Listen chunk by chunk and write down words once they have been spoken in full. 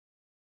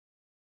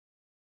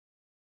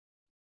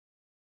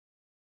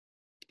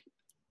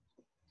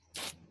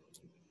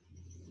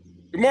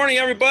Good morning,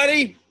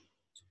 everybody.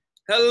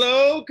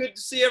 Hello, good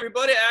to see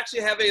everybody. I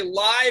actually have a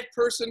live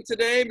person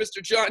today,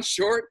 Mr. John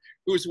Short,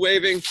 who's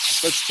waving.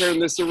 Let's turn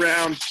this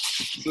around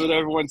so that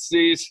everyone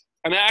sees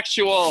an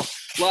actual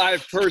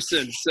live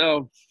person.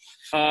 So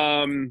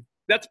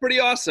that's pretty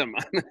awesome.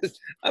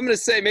 I'm going to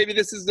say maybe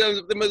this is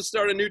going to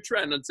start a new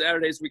trend. On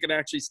Saturdays, we can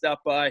actually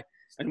stop by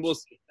and we'll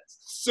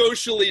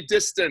socially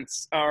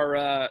distance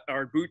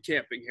our boot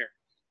camping here.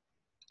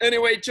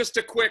 Anyway, just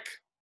a quick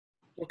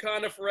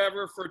Wakanda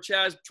forever for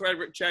Chadwick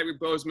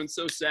Boseman.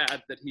 So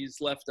sad that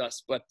he's left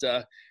us, but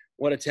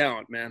what a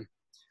talent, man.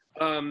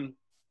 All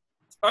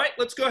right,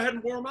 let's go ahead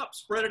and warm up.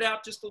 Spread it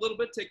out just a little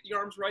bit. Take the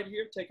arms right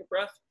here. Take a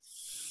breath.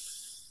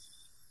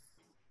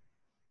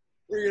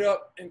 Bring it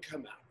up and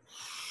come out.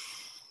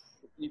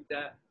 Repeat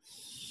that.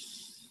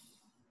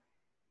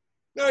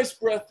 Nice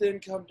breath in,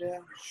 come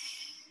down.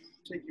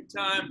 Take your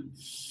time.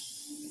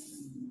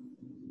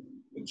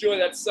 Enjoy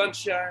that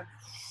sunshine.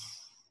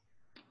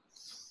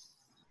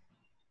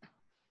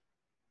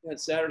 Yeah,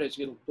 Saturdays,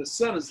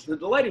 the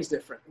lighting's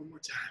different. One more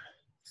time.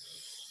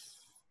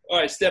 All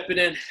right, stepping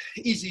in.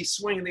 Easy,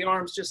 swinging the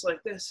arms just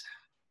like this.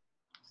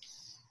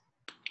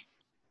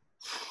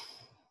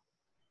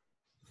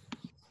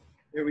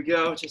 There we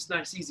go. Just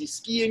nice, easy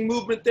skiing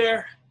movement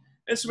there.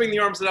 And swing the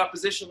arms in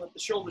opposition. Let the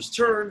shoulders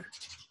turn.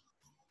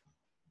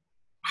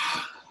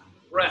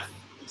 Breath.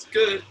 It's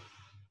good.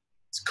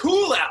 It's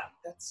cool out.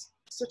 That's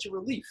such a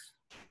relief.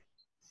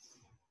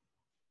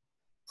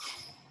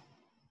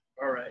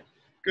 All right.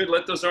 Good,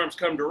 let those arms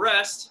come to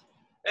rest.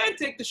 And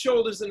take the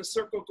shoulders in a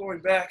circle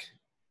going back.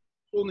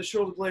 Pulling the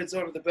shoulder blades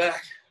onto the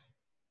back.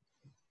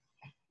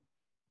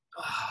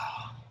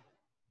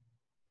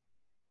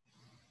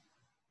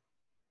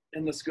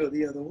 And let's go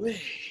the other way.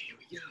 Here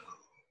we go.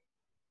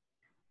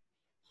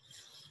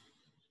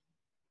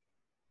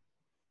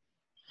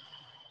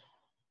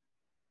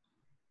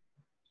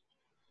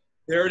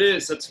 There it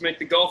is. Let's make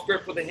the golf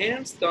grip with the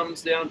hands.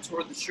 Thumbs down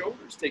toward the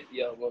shoulders. Take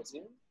the elbows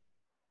in.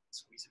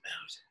 Squeeze them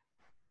out.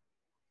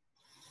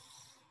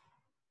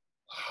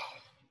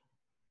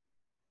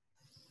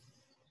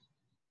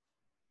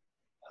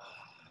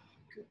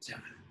 Good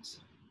times.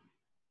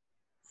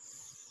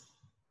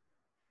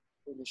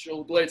 Pull the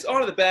shoulder blades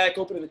onto the back,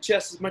 opening the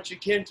chest as much as you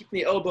can, keeping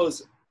the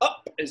elbows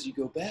up as you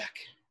go back.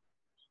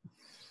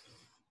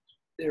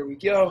 There we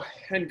go.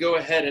 And go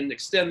ahead and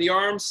extend the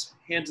arms,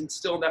 hands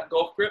still in that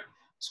golf grip.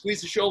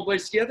 Squeeze the shoulder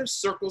blades together,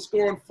 circles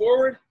going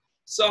forward,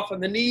 soften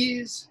the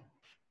knees.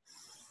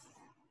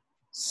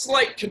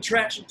 Slight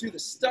contraction through the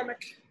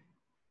stomach,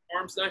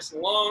 arms nice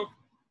and long.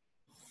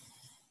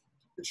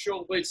 The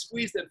shoulder blades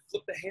squeeze, then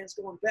flip the hands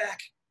going back.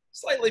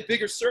 Slightly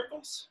bigger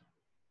circles.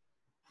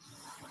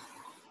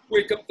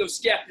 Wake up those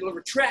scapular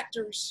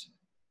retractors.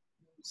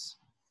 Those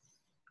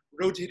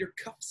rotator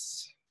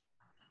cuffs.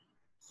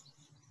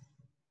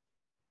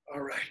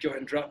 All right, go ahead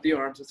and drop the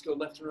arms. Let's go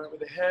left and right with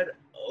the head.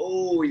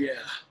 Oh, yeah.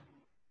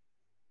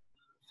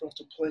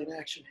 Frontal plane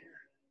action here.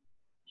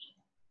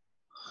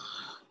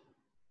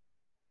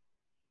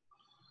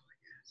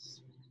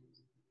 Yes.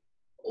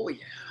 Oh,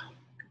 yeah.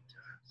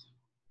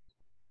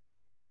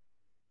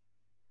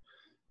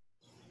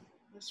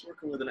 Just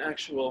working with an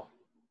actual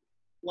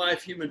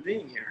live human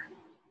being here.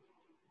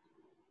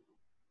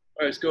 All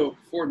right, let's go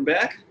forward and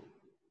back.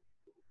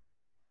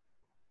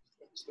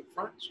 Stretch the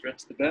front,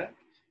 stretch the back,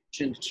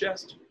 chin to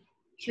chest,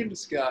 chin to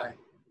sky.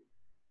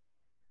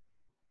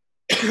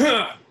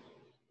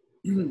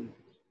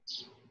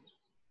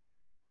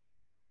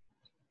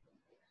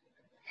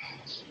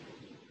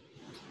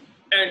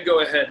 And go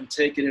ahead and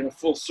take it in a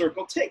full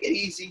circle. Take it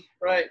easy,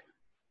 right?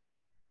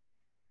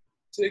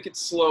 Take it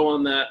slow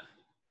on that.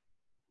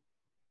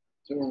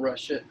 Don't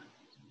rush it.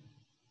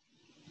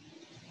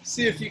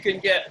 See if you can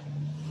get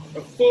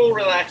a full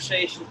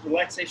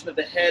relaxation of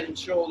the head and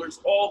shoulders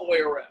all the way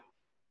around.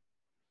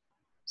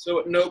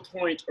 So at no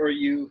point are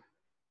you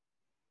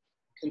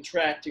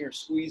contracting or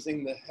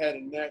squeezing the head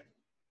and neck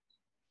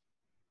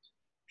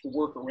to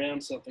work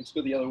around something. Let's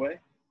go the other way.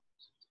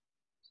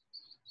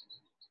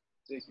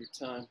 Take your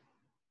time.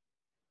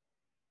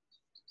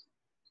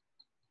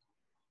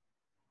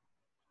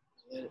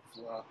 Let it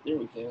flop. There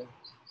we go.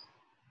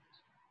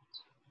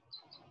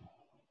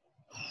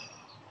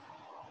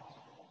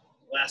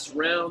 Last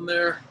round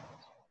there.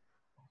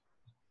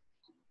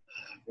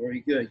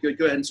 Very good. Good.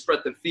 Go ahead and spread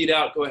the feet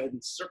out. Go ahead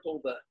and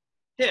circle the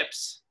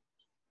hips.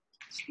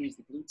 Squeeze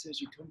the glutes as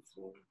you come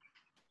forward.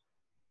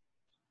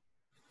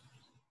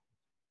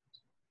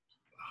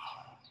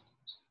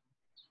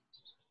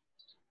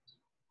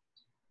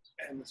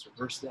 And let's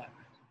reverse that.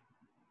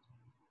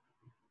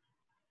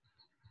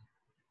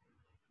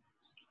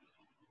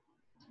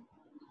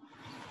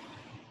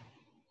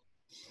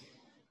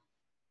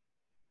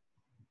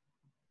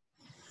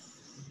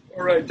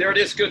 All right, there it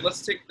is. Good.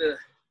 Let's take the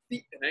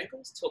feet and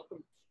ankles, tilt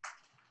them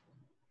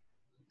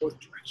both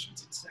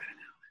directions, inside and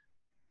out.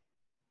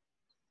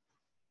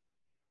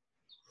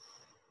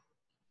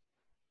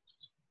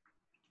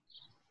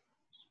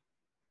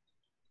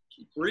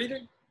 Keep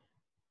breathing.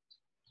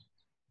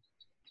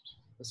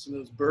 Listen to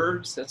those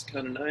birds. That's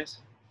kind of nice.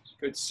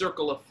 Good.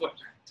 Circle a foot.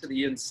 to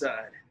the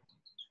inside,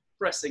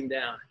 pressing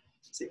down.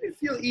 See if you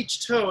feel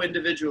each toe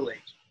individually.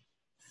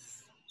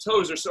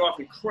 Toes are so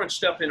often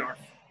crunched up in our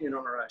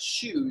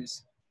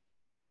shoes,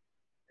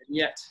 and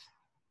yet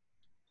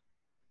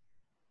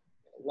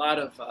a lot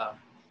of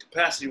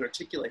capacity to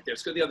articulate there.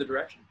 Let's go the other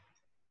direction.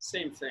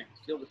 Same thing,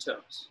 feel the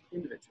toes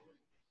individually.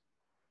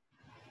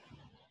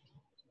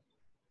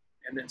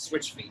 And then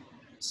switch feet,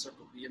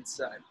 circle the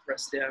inside,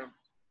 press down.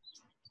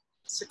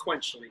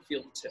 Sequentially,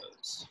 feel the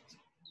toes.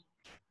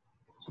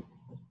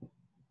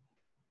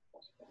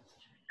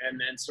 And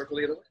then circle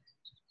the other way.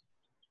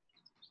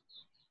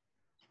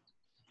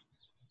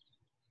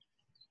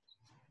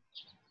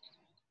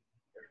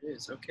 There it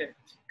is, okay,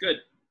 good.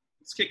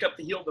 Let's kick up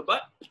the heel of the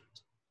butt.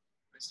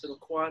 Nice little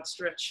quad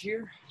stretch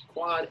here.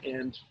 Quad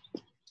and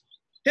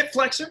hip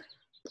flexor.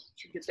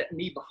 Should get that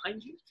knee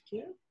behind you if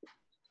you can.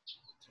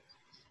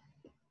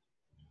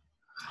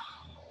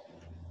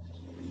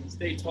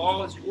 Stay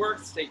tall as you work.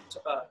 Stay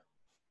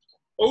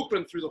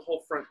open through the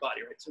whole front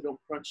body, right? So don't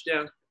crunch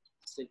down.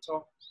 Stay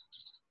tall.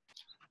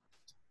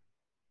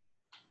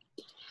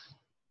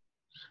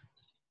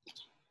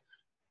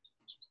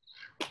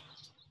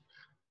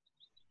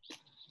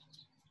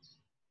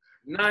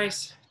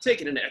 Nice.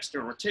 Take it into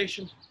external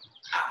rotation.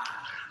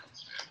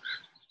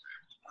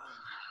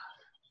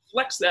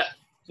 Flex that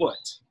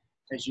foot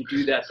as you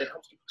do that. That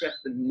helps you protect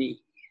the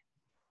knee.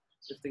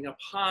 Lifting up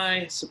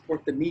high,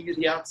 support the knee to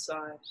the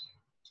outside.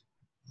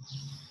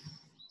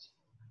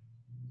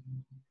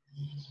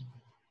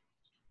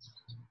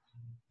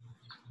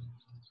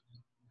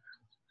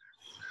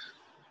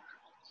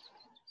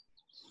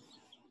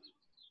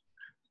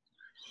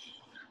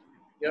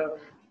 Go.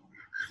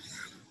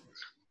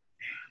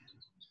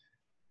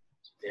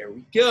 There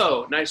we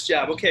go. Nice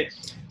job. Okay,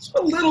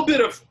 so a little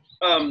bit of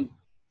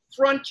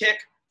front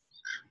kick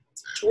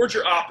towards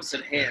your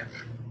opposite hand.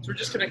 So we're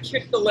just going to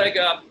kick the leg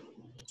up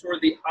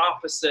toward the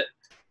opposite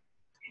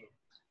hand.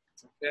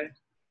 Okay.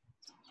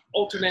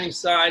 Alternating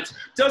sides.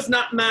 Does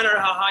not matter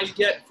how high you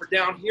get for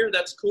down here.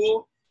 That's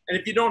cool. And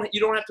if you don't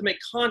have to make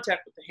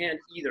contact with the hand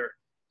either.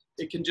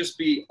 It can just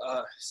be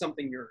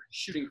something you're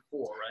shooting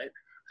for, right?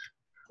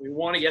 We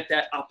want to get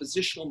that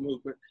oppositional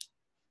movement,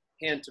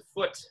 hand to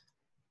foot,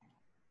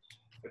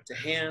 foot to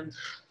hand,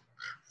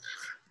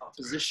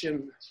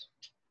 opposition,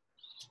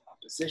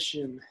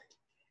 opposition.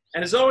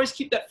 And as always,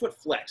 keep that foot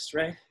flexed,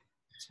 right?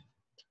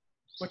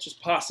 As much as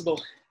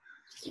possible.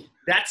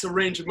 That's a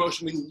range of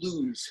motion we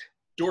lose.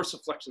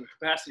 Dorsiflexion, the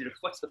capacity to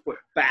flex the foot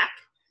back.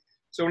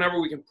 So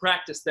whenever we can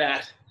practice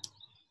that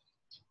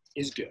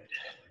is good.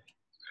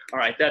 All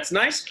right, that's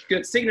nice. Good.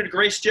 Let's take it to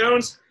Grace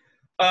Jones.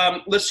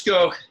 Let's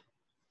go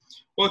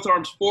both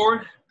arms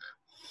forward.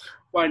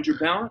 Find your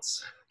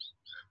balance.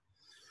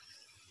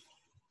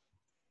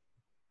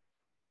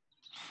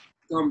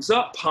 Thumbs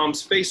up,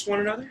 palms face one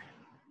another.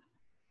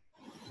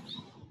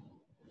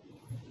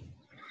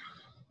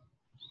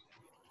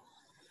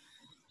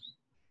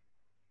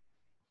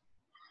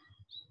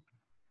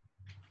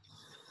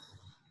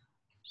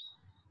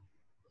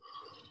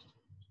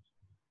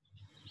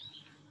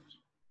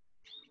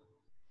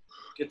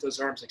 Get those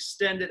arms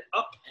extended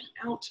up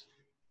and out.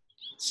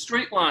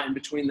 Straight line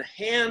between the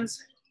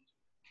hands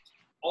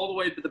all the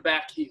way to the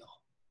back heel.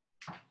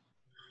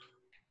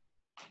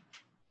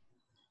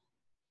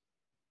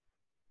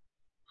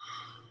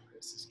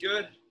 This is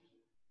good.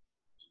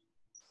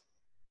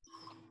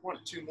 1 or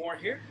 2 more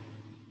here.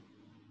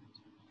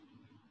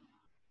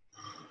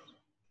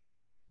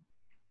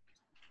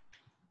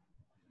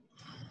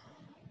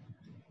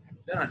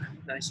 Done.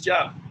 Nice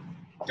job.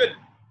 Good.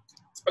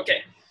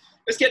 Okay.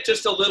 Let's get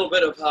just a little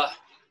bit of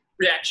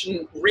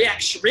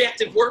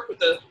reactive work with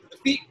the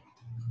feet.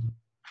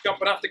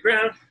 Jumping off the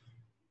ground.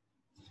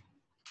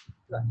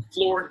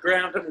 Floor and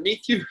ground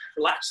underneath you.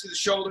 Relax through the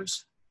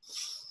shoulders.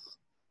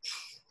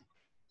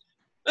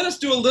 And let's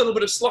do a little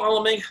bit of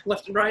slaloming,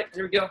 left and right.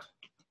 Here we go.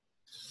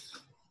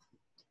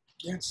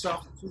 Again,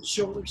 soften through the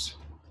shoulders.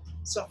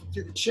 Soften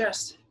through the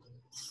chest.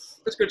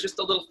 Let's go just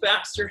a little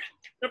faster.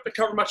 Don't have to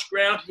cover much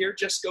ground here.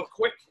 Just go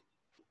quick.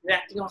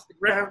 Reacting off the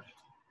ground.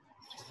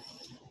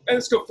 And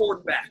let's go forward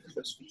and back with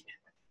those feet.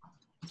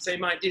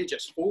 Same idea,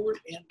 just forward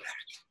and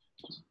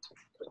back.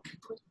 Quick,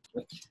 quick,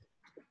 quick.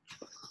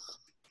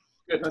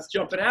 Good, let's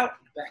jump it out,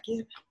 back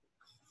in.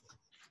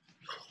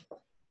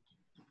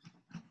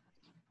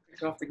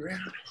 Pick off the ground.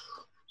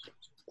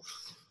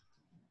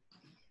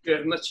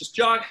 Good, and let's just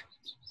jog.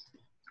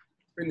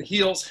 Bring the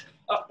heels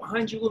up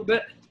behind you a little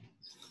bit.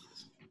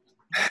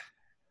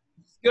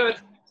 Good.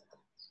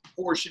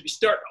 Core should be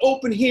starting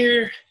open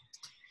here.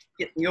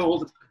 Getting the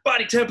old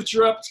body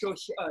temperature up. Let's go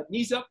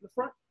knees up in the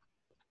front.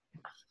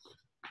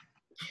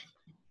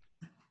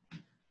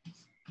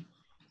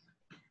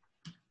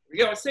 Here we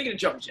go. Let's take it to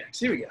jumping jacks.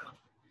 Here we go.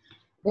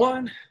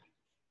 1,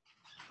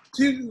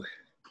 2,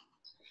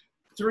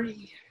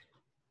 3,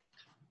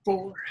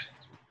 4,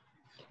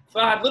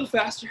 5. A little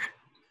faster.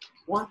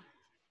 1,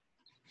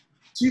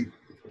 2,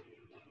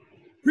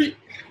 3,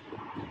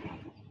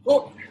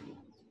 4,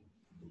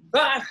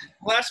 5.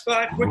 Last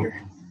 5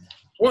 quicker.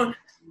 1,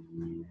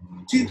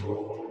 2,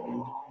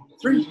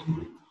 3,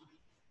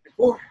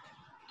 4,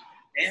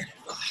 and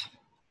 5.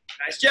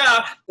 Nice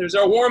job. There's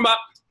our warm-up.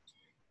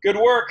 Good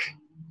work.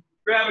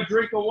 Grab a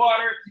drink of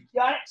water if you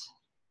got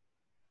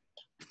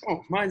it.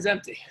 Oh, mine's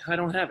empty. I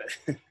don't have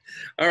it.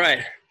 All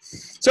right.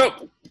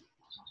 So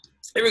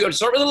here we go.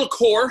 Start with a little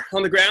core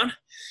on the ground.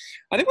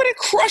 I think we're going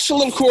to crush a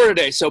little core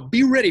today, so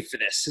be ready for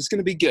this. It's going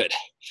to be good.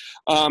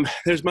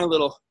 There's my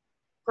little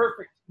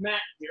perfect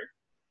mat here.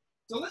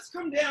 So let's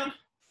come down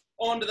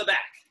onto the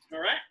back, all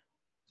right?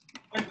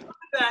 On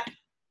the back,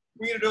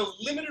 we're going to do a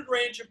limited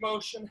range of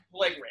motion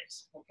leg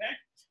raise, okay?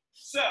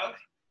 So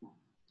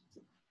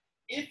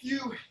if you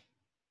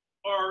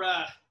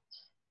are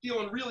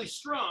feeling really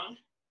strong,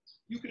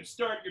 you can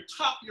start, your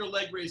top of your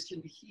leg raise can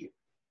be here.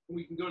 And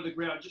we can go to the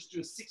ground, just do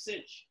a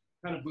 6-inch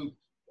kind of movement.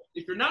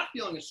 If you're not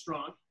feeling as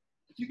strong,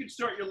 if you can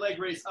start your leg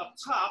raise up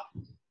top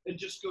and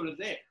just go to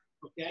there,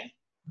 okay?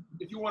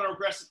 If you want to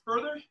progress it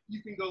further,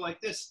 you can go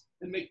like this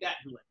and make that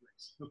your leg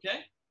raise, okay?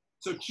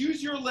 So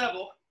choose your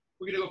level.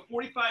 We're going to go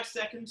 45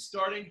 seconds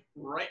starting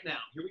right now.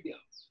 Here we go.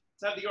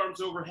 Let's have the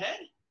arms overhead.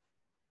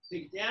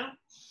 Take it down.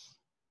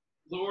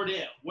 Lower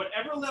down.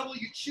 Whatever level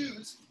you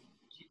choose,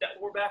 keep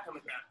that lower back on the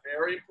ground.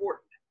 Very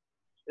important.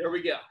 There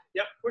we go.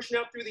 Yep, pushing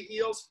out through the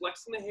heels,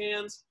 flexing the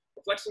hands,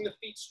 flexing the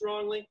feet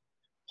strongly.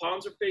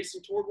 Palms are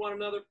facing toward one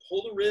another.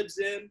 Pull the ribs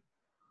in.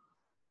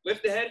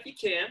 Lift the head if you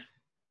can.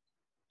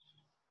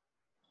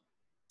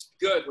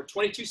 Good. We're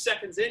 22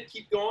 seconds in.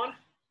 Keep going.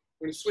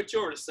 We're going to switch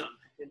over to something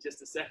in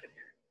just a second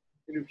here.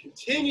 We're going to do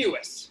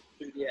continuous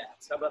through the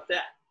abs. How about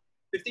that?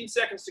 15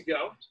 seconds to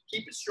go.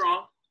 Keep it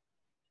strong.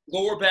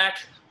 Lower back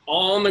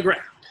on the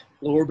ground.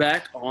 Lower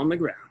back on the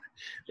ground.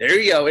 There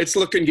you go. It's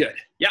looking good.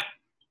 Yep.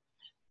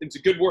 It's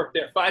a good work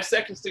there. 5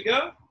 seconds to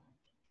go.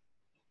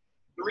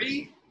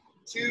 3,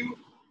 2,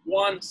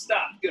 1,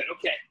 stop. Good.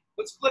 Okay.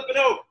 Let's flip it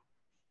over.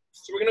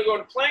 So we're going to go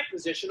into plank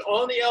position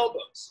on the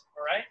elbows.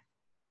 All right.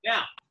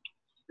 Now,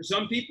 for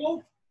some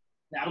people,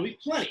 that'll be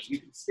plenty. You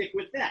can stick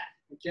with that.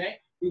 Okay.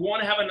 We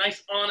want to have a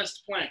nice,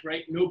 honest plank,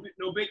 right? No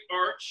big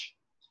arch,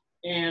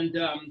 and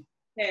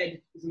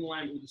head is in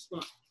alignment with the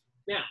spine.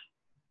 Now,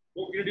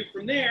 what we're going to do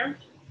from there,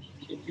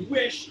 if you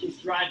wish, is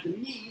drive the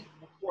knee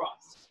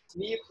across,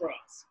 knee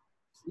across,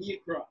 knee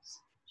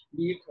across,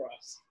 knee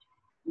across,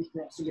 knee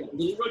across. So we have a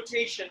little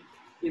rotation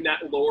in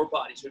that lower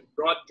body. So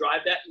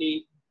drive that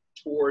knee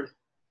toward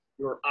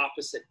your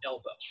opposite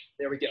elbow.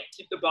 There we go.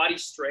 Keep the body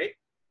straight.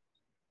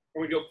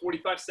 And we go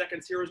 45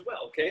 seconds here as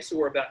well, okay? So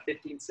we're about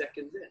 15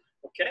 seconds in,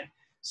 okay?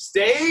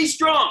 Stay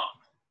strong.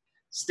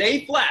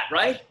 Stay flat,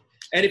 right?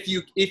 And if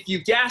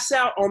you gas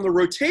out on the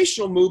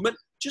rotational movement,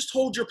 just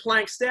hold your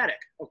plank static,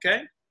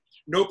 okay?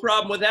 No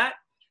problem with that.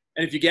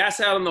 And if you gas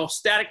out on the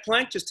static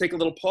plank, just take a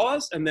little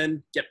pause and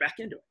then get back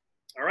into it,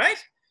 all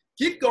right?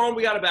 Keep going.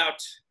 We got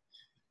about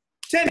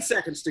 10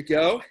 seconds to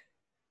go.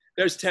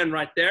 There's 10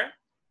 right there.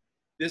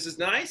 This is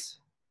nice.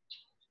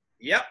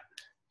 Yep.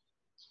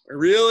 We're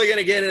really going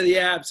to get into the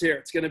abs here.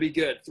 It's going to be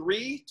good.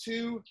 3,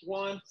 2,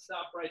 1.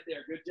 Stop right there.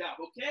 Good job.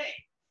 Okay.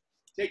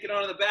 Take it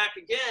on the back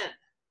again.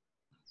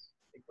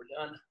 I think we're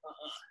done.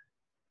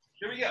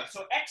 Here we go.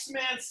 So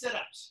X-Man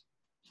sit-ups.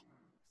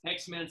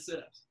 X-Man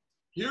sit-ups.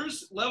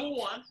 Here's level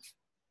 1.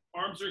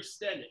 Arms are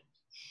extended,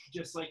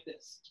 just like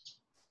this.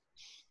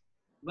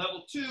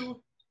 Level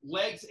 2,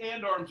 legs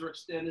and arms are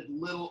extended,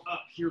 little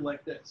up here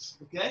like this.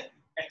 Okay?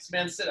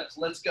 X-Man sit-ups.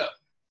 Let's go.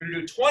 We're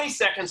going to do 20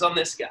 seconds on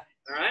this guy.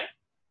 All right?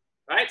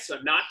 All right, so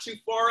not too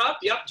far up.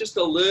 Yep, just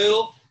a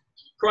little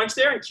crunch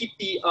there, and keep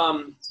the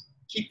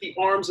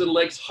arms and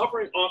legs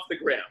hovering off the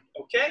ground,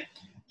 okay?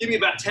 Give me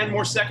about 10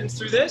 more seconds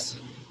through this.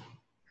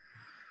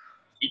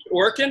 Keep it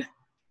working.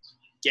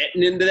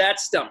 Getting into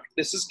that stomach.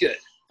 This is good.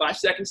 5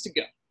 seconds to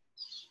go.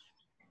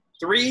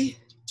 3,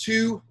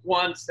 2,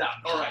 1, stop.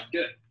 All right,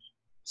 good.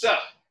 So,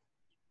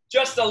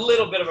 just a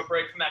little bit of a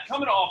break from that.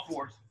 Coming to all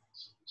fours.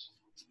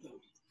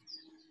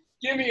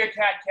 Give me a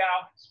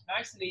cat-cow.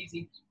 Nice and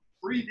easy.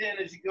 Breathe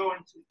in as you go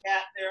into the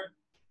cat there.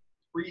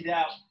 Breathe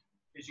out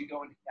as you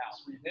go into cow.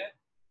 Breathe in.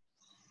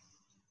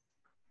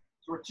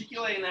 So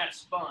articulating that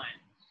spine.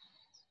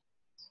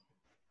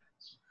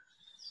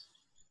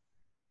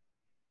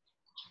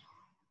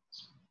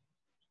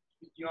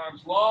 Keep the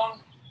arms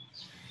long.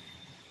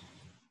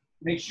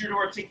 Make sure to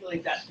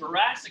articulate that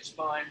thoracic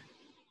spine,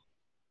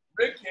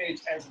 rib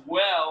cage, as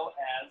well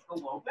as the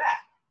low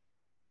back.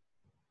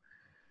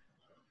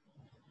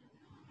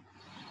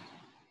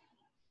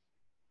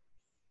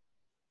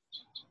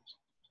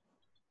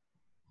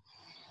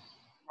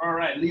 All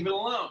right, leave it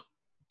alone.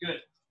 Good.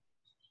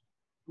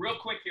 Real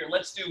quick here,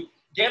 let's do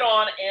get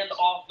on and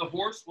off the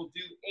horse. We'll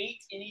do 8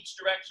 in each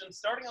direction,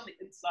 starting on the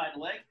inside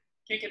leg.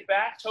 Kick it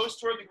back, toes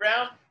toward the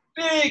ground.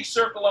 Big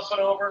circle up and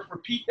over.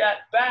 Repeat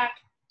that back.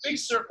 Big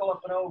circle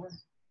up and over.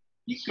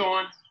 Keep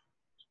going.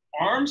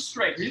 Arms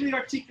straight. Really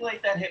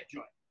articulate that hip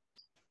joint.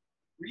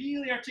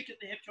 Really articulate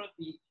the hip joint.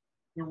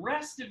 The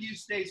rest of you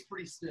stays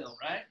pretty still,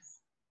 right?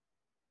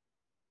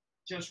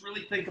 Just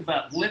really think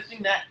about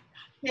lifting that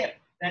hip,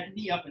 that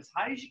knee up as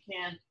high as you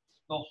can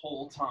the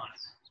whole time.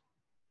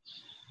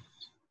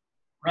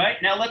 Right?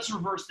 Now let's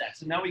reverse that.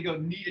 So now we go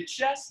knee to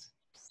chest,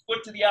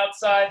 foot to the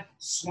outside,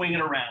 swing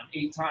it around.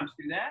 8 times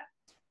through that.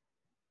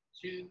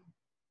 2,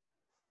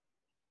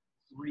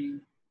 3,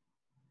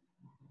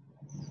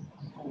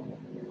 4,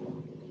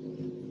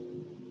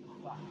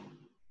 5,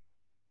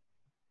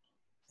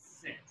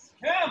 6.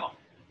 Come on.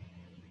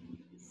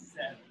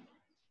 7.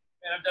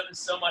 Man, I've done this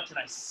so much and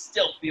I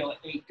still feel it.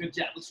 8. Good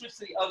job. Let's switch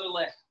to the other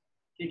leg.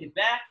 Kick it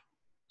back.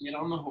 Get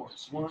on the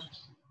horse. 1,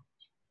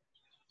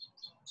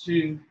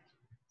 2,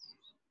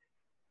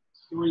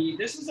 3.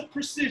 This is a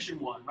precision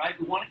one, right?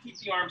 We want to keep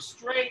the arms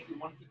straight. We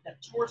want to keep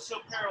that torso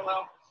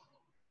parallel.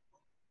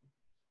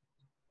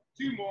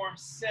 2 more.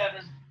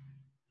 7,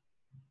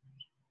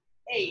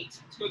 8.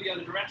 Let's go the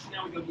other direction.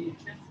 Now we go knee and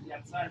chest to the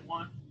outside.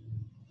 1,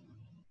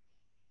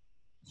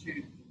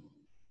 2,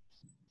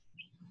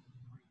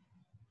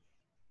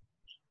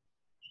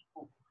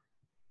 4,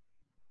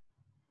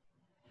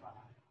 5,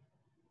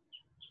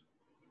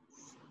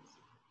 6,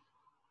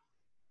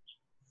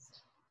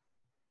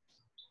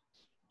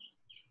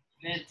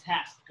 7.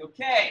 Fantastic.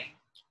 Okay.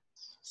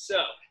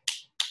 So,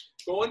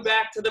 going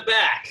back to the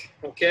back,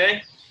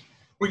 okay?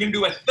 We're going to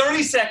do a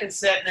 30-second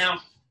set now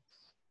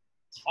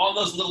on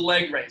those little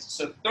leg raises.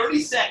 So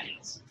 30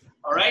 seconds,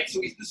 all right? So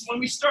this is when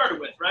we started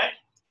with, right?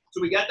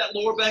 So we got that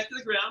lower back to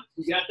the ground.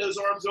 We got those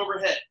arms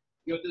overhead.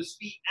 You got those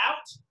feet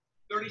out.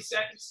 30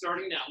 seconds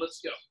starting now.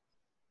 Let's go.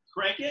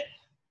 Crank it.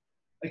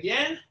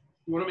 Again,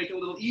 you want to make it a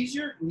little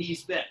easier,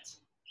 knees bent,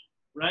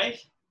 right?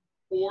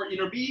 Or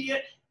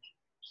intermediate,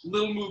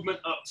 little movement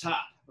up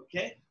top,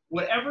 okay?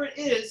 Whatever it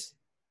is,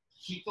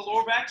 keep the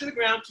lower back to the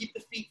ground, keep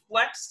the feet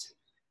flexed,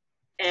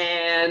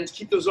 and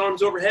keep those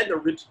arms overhead and the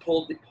ribs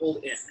pulled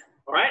in.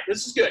 All right,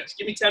 this is good. Just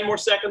give me 10 more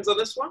seconds on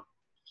this one.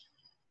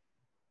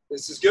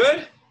 This is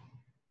good.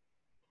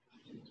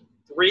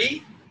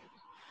 3,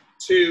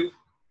 2,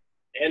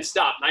 and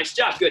stop. Nice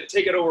job. Good.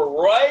 Take it over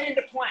right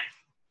into plank.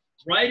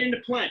 Right into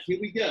plank. Here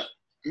we go.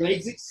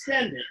 Legs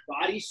extended,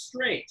 body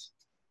straight.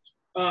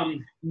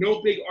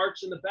 No big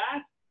arch in the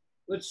back.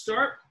 Let's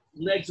start.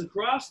 Legs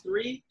across.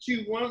 3,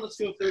 2, 1. Let's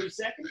go 30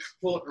 seconds.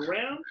 Pull it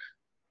around.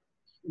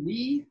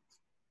 Knee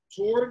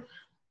toward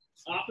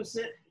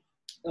opposite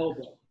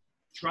elbow.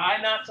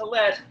 Try not to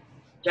let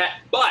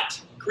that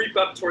butt creep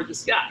up toward the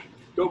sky.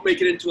 Don't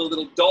make it into a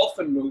little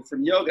dolphin move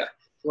from yoga.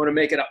 You want to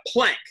make it a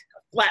plank,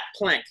 a flat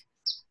plank,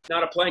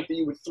 not a plank that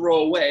you would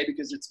throw away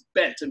because it's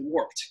bent and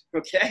warped,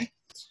 okay?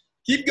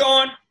 Keep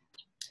going.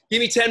 Give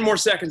me 10 more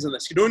seconds on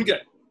this. You're doing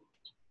good.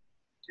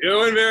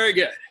 Doing very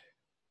good.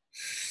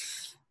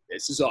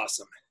 This is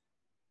awesome.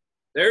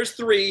 There's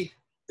 3,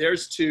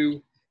 there's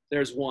 2,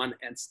 there's 1,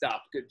 and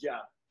stop. Good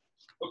job.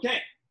 Okay,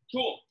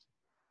 cool.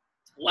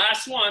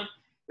 Last one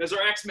is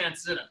our X-Man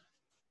sit-up.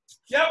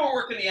 Yeah, we're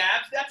working the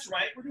abs. That's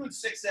right. We're doing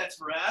 6 sets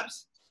for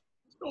abs.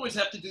 We don't always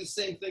have to do the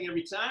same thing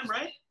every time,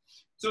 right?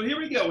 So here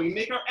we go. We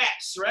make our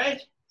X,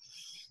 right?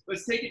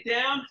 Let's take it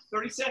down.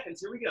 30 seconds.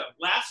 Here we go.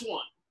 Last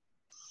one.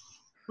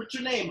 Put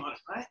your name on it,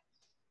 right?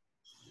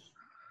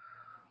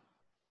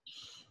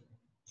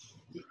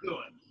 Keep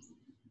going.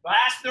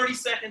 Last 30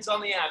 seconds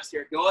on the abs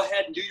here. Go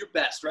ahead and do your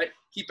best, right?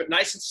 Keep it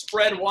nice and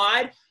spread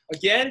wide.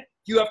 Again, if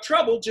you have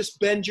trouble, just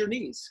bend your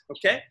knees,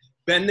 okay?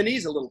 Bend the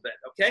knees a little bit,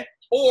 okay?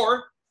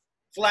 Or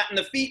flatten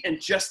the feet and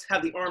just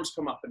have the arms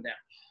come up and down.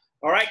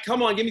 All right,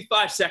 come on, give me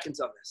 5 seconds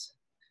on this.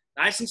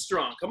 Nice and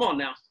strong. Come on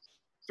now.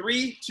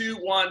 3, 2,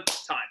 1,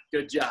 time.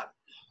 Good job.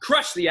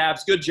 Crush the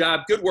abs. Good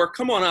job. Good work.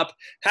 Come on up.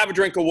 Have a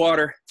drink of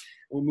water.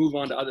 We'll move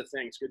on to other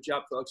things. Good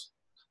job, folks.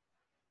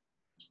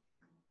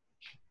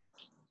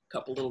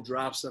 Couple little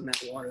drops on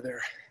that water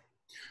there.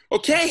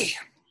 Okay,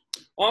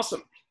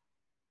 awesome.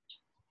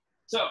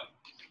 So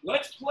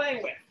let's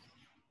play with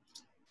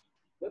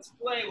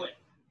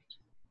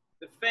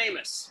the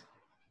famous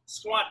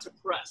squat to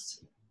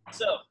press.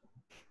 So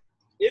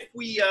if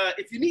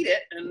you need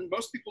it, and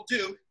most people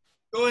do,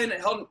 go ahead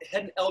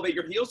and elevate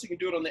your heels. You can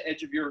do it on the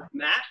edge of your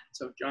mat.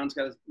 So John's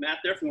got his mat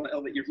there if you want to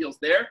elevate your heels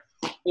there.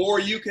 Or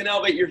you can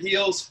elevate your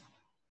heels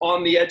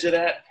on the edge of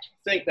that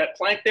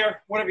plank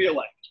there, whatever you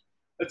like.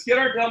 Let's get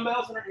our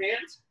dumbbells in our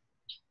hands.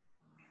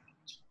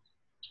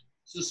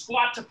 So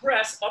squat to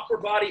press, upper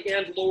body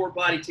and lower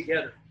body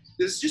together.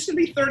 This is just gonna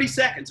be 30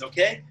 seconds,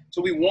 okay?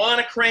 So we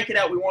wanna crank it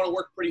out. We wanna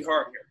work pretty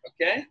hard here,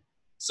 okay?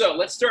 So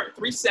let's start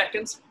 3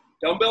 seconds.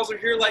 Dumbbells are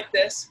here like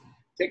this.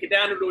 Take it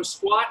down into a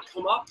squat,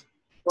 come up,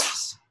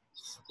 press.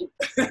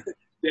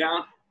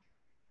 Down,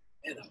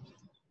 and up.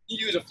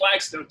 You use a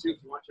flagstone too if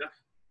you want to.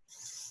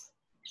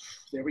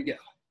 There we go.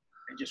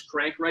 And just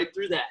crank right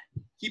through that.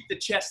 Keep the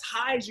chest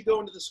high as you go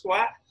into the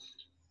squat.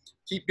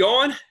 Keep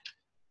going.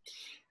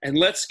 And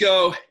let's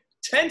go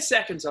 10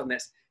 seconds on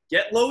this.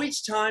 Get low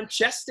each time.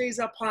 Chest stays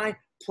up high.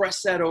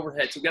 Press that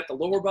overhead. So we've got the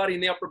lower body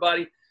and the upper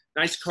body.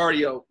 Nice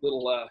cardio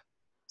little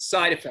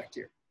side effect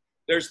here.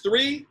 There's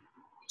 3,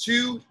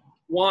 2,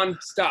 1,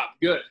 stop.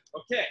 Good.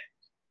 Okay.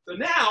 So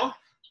now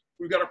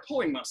we've got our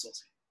pulling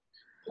muscles.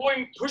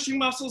 Pushing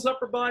muscles,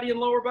 upper body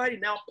and lower body.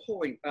 Now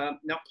pulling.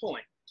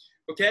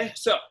 Okay.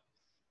 So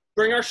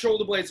bring our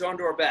shoulder blades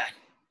onto our back.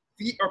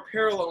 Feet are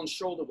parallel in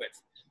shoulder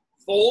width.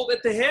 Fold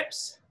at the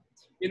hips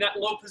in that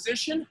low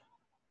position.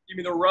 Give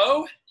me the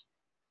row.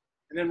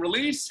 and then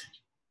release,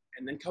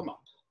 and then come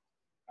up.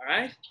 All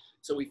right?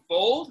 So we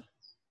fold,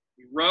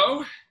 we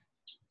row,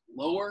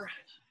 lower,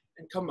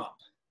 and come up.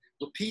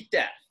 Repeat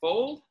that.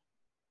 Fold,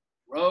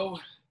 row,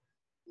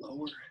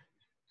 lower,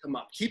 come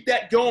up. Keep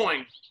that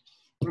going.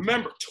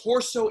 Remember,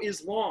 torso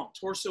is long.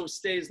 Torso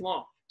stays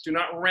long. Do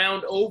not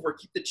round over.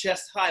 Keep the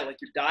chest high like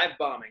you're dive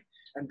bombing.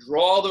 And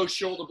draw those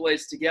shoulder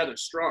blades together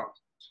strong.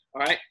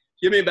 All right?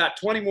 Give me about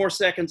 20 more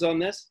seconds on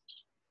this.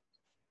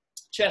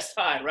 Chest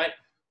high, right?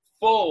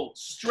 Fold,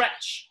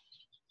 stretch.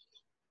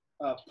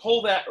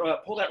 Pull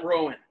that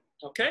row in,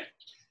 okay?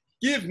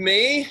 Give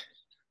me,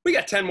 we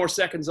got 10 more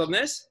seconds on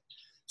this.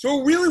 So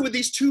we're really with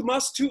these two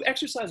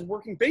exercises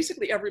working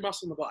basically every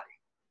muscle in the body,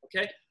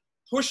 okay?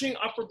 Pushing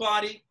upper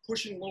body,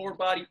 pushing lower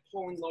body,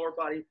 pulling lower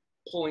body,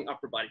 pulling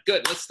upper body.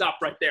 Good, let's stop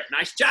right there.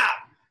 Nice job.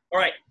 All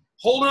right,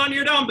 hold on to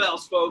your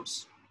dumbbells,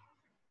 folks,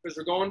 because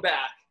we're going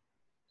back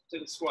to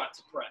the squat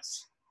to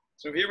press.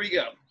 So here we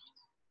go.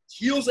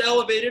 Heels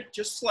elevated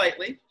just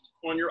slightly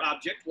on your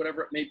object,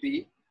 whatever it may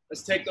be.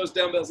 Let's take those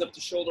dumbbells up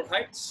to shoulder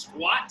height.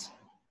 Squat,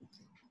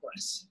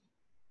 press.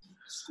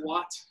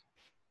 Squat,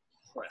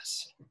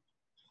 press.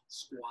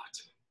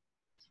 Squat,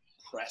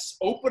 press.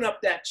 Open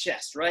up that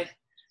chest, right?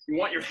 You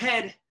want your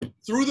head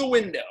through the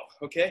window,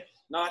 okay?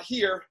 Not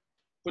here.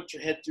 Put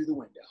your head through the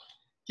window.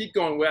 Keep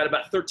going. We're at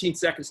about 13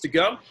 seconds to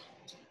go.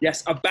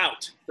 Yes,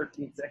 about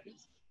 13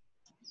 seconds.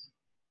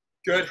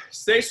 Good.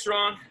 Stay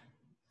strong.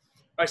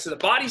 All right, so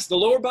the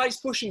lower body's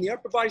pushing, the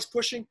upper body's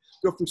pushing.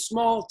 Go from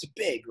small to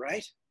big,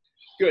 right?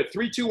 Good.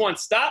 3, 2, 1,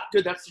 stop.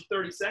 Good. That's your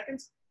 30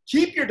 seconds.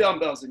 Keep your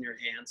dumbbells in your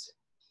hands.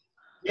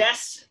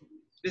 Yes,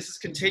 this is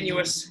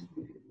continuous.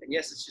 And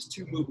yes, it's just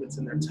 2 movements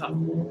and they're tough.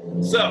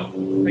 So,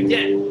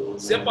 again,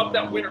 zip up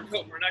that winter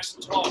coat. We're nice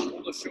and tall.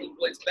 Pull those shoulder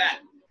blades back.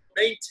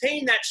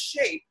 Maintain that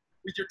shape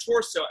with your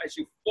torso as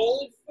you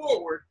fold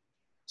forward.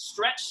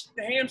 Stretch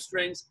the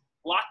hamstrings.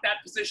 Lock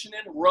that position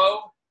in.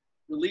 Row,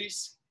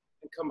 release,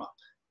 and come up.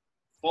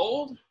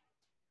 Fold,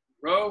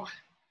 row,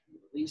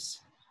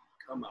 release,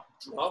 come up.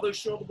 Draw those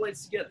shoulder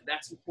blades together.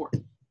 That's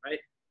important, right?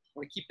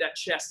 Want to keep that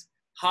chest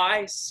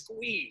high,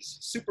 squeeze.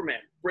 Superman,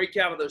 break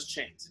out of those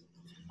chains.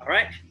 All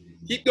right,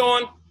 keep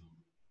going.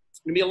 It's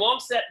going to be a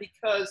long set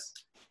because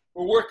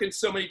we're working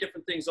so many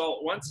different things all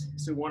at once.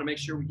 So we want to make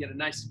sure we get a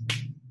nice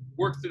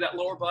work through that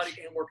lower body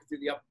and work through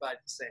the upper body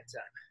at the same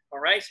time. All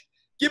right,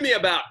 give me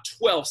about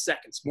 12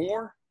 seconds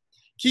more.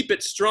 Keep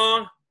it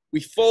strong. We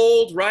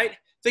fold, right?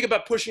 Think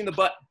about pushing the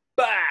butt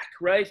back,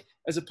 right?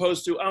 As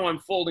opposed to, oh, I'm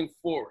folding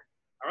forward.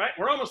 All right,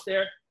 we're almost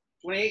there.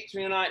 28,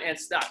 29, and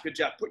stop. Good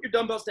job. Put your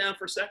dumbbells down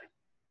for a second.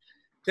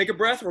 Take a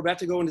breath. We're about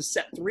to go into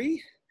set 3,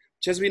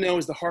 which as we know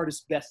is the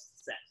hardest,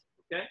 best set,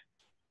 okay?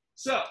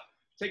 So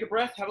take a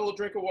breath, have a little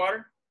drink of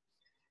water,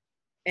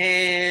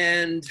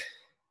 and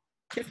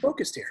get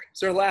focused here.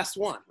 It's our last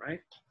one,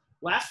 right?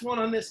 Last one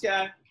on this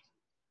guy.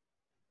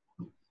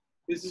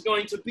 This is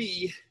going to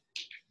be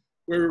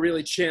where we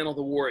really channel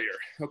the warrior,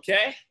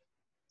 okay?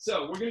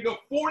 So we're gonna go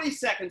 40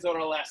 seconds on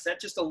our last set,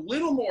 just a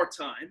little more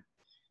time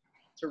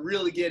to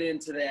really get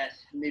into that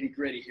nitty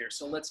gritty here.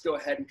 So let's go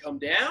ahead and come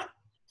down,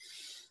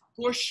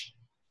 push,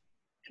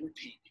 and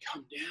repeat.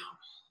 Come down,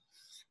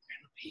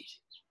 and repeat.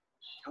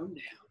 Come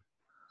down.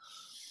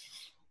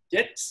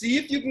 See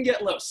if you can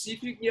get low. See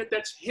if you can get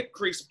that hip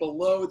crease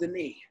below the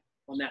knee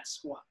on that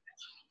squat,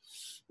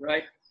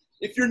 right?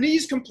 If your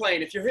knees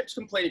complain, if your hips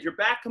complain, if your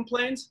back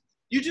complains,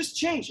 you just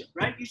change it,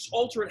 right? You just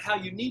alter it how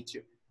you need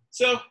to.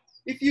 So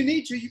if you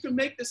need to, you can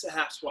make this a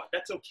half squat.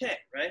 That's okay,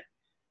 right?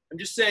 I'm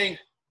just saying,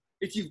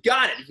 if you've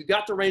got it, if you've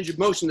got the range of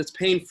motion that's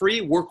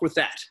pain-free, work with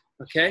that,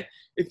 okay?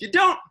 If you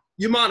don't,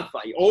 you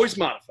modify. You always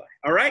modify,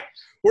 all right?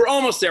 We're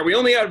almost there. We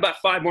only have about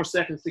 5 more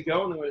seconds to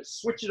go, and then we're going to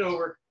switch it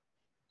over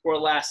for our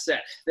last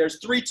set. There's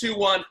 3, 2,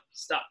 1.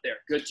 Stop there.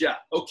 Good job.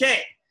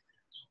 Okay,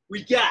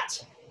 we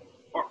got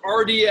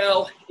our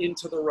RDL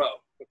into the row,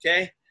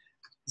 okay?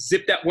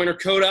 Zip that winter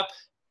coat up.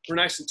 We're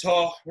nice and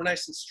tall. We're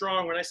nice and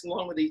strong. We're nice and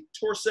long with the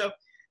torso.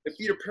 The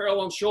feet are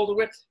parallel in shoulder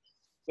width.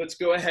 Let's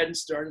go ahead and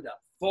start it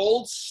up.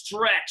 Fold,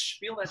 stretch.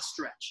 Feel that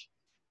stretch.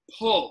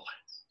 Pull,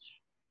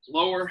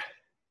 lower,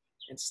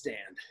 and stand.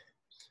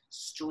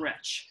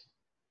 Stretch,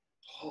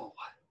 pull,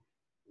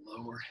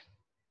 lower,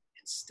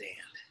 and stand.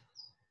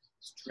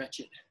 Stretch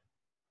it,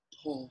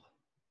 pull,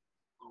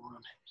 lower,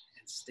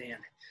 and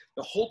stand.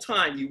 The whole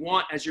time you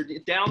want, as you're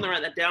down there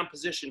at that down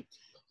position,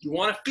 you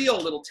want to feel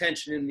a little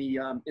tension in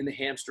the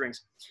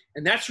hamstrings.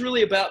 And that's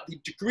really about the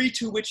degree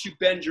to which you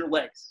bend your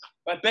legs.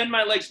 If I bend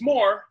my legs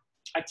more,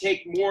 I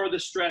take more of the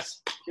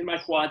stress in my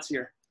quads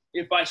here.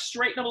 If I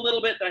straighten them a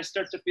little bit, then I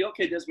start to feel,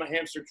 okay, there's my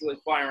hamstrings really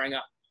firing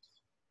up.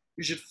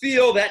 You should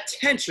feel that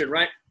tension,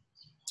 right?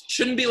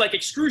 Shouldn't be like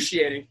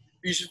excruciating.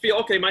 You should feel,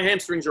 okay, my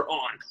hamstrings are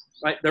on,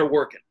 right? They're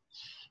working.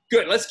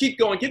 Good, let's keep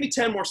going. Give me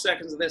 10 more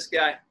seconds of this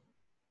guy.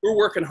 We're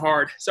working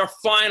hard. It's our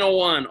final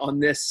one on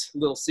this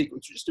little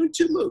sequence. We're just doing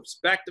 2 moves,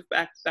 back to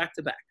back, back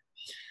to back.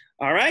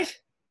 All right,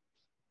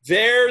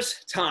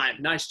 there's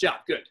time. Nice job,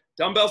 good.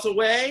 Dumbbells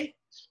away,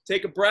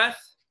 take a breath,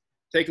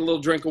 take a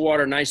little drink of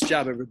water. Nice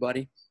job,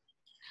 everybody.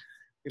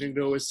 We're gonna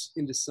go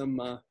into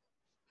some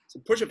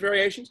Some push-up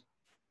variations.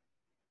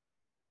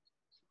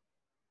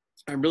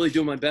 I'm really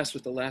doing my best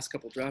with the last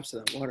couple drops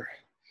of that water.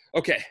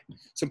 Okay,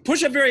 some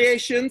push-up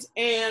variations,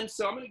 and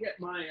so I'm gonna get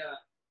my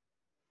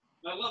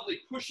my lovely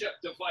push-up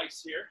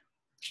device here,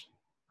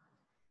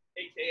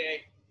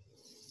 AKA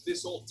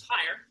this old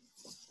tire,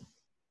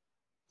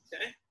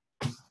 okay?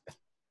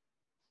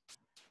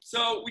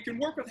 So we can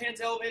work with hands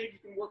elevated, you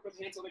can work with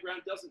hands on the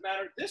ground, doesn't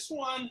matter. This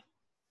one,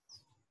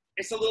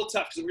 it's a little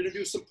tough because we're gonna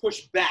do some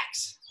push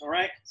backs, all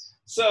right?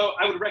 So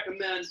I would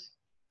recommend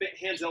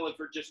hands elevated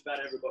for just about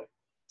everybody.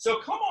 So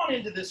come on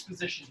into this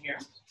position here,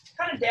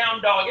 kind of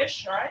down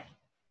doggish, all right?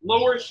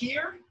 Lower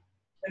here,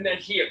 and then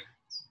here.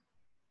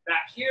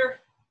 Back here,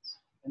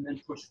 and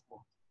then push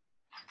forward.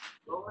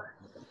 Lower,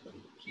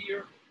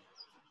 here.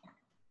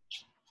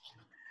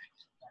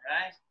 All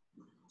right?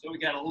 So we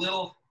got a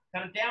little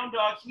kind of down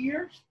dog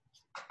here.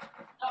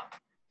 Up.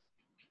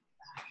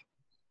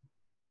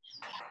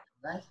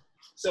 All right?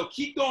 So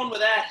keep going with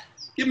that.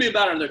 Give me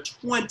about another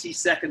 20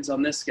 seconds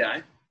on this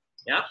guy.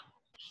 Yeah?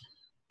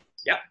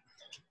 Yep.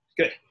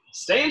 Good.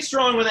 Staying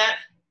strong with that,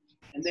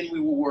 and then we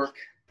will work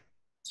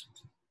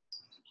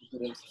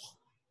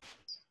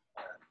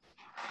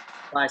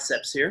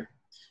biceps here.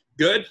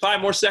 Good.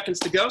 5 more seconds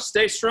to go.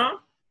 Stay strong.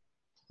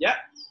 Yep.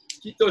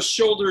 Keep those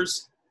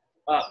shoulders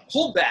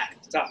pulled back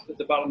at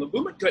the bottom of the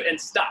movement. Good. And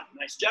stop.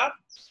 Nice job.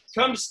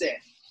 Come to stand.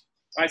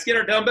 All right, let's get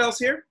our dumbbells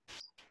here.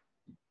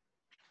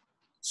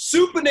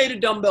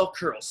 Supinated dumbbell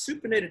curls.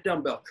 Supinated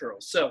dumbbell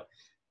curls. So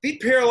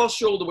feet parallel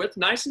shoulder width,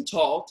 nice and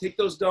tall. Take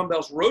those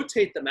dumbbells,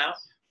 rotate them out.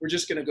 We're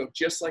just going to go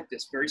just like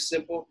this. Very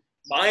simple.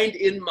 Mind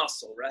in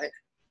muscle, right?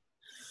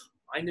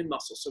 Mind and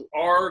muscle. So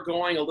are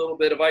going a little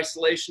bit of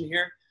isolation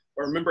here,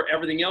 but remember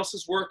everything else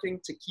is working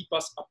to keep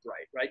us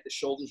upright, right? The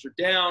shoulders are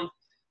down,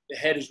 the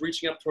head is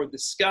reaching up toward the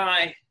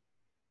sky,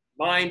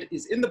 mind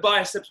is in the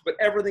biceps, but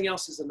everything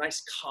else is a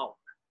nice column,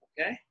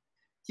 okay?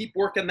 Keep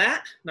working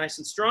that, nice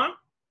and strong.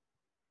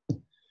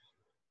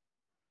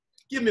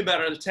 Give me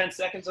about another 10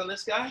 seconds on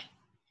this guy,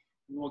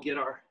 and we'll get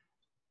our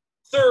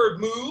third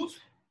move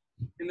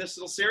in this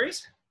little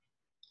series.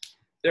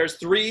 There's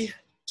 3,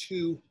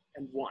 2,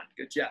 and 1.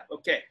 Good job.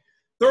 Okay.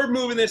 Third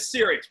move in this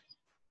series.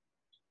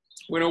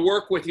 We're going to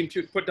work with, you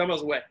can put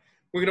dumbbells away.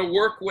 We're going to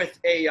work with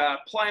a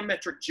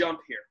plyometric jump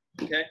here.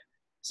 Okay.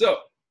 So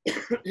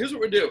here's what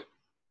we're going to do.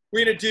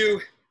 We're going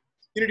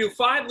to do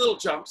 5 little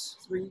jumps.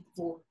 3,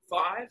 4,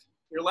 5.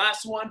 Your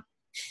last one,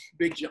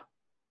 big jump.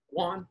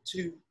 1,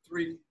 2,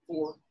 3,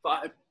 4,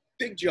 5.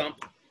 Big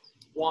jump.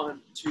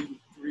 1, 2,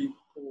 3,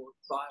 4,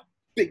 5.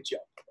 Big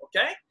jump.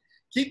 Okay.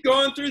 Keep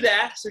going through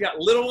that. So we got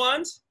little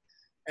ones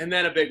and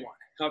then a big one.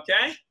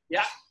 Okay.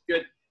 Yeah.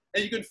 Good.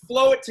 And you can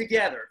flow it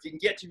together. If you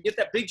can get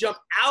that big jump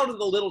out of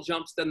the little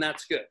jumps, then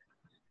that's good.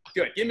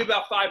 Good. Give me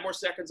about 5 more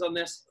seconds on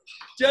this.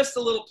 Just a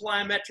little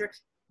plyometric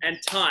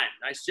and time.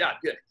 Nice job.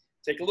 Good.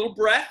 Take a little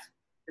breath.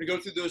 We're going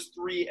to go through those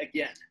 3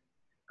 again.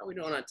 How are we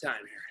doing on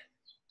time here?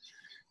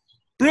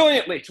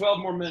 Brilliantly. 12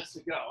 more minutes to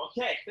go.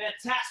 Okay.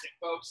 Fantastic,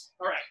 folks.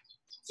 All right.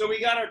 So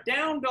we got our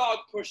down dog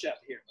push-up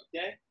here.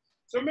 Okay.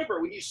 So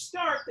remember, when you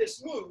start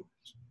this move,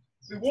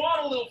 we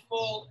want a little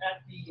fold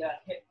at the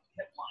hip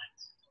line.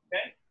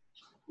 Okay.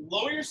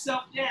 Lower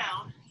yourself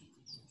down,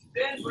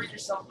 then bring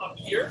yourself up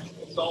here,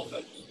 dolphin,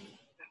 and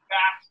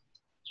back,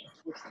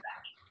 push back.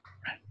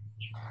 Right?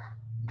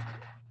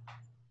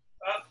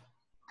 Up,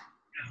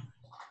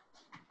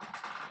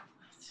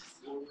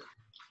 down,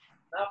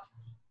 up,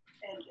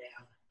 and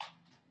down,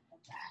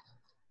 and back.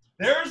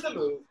 There's the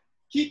move.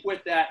 Keep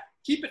with that.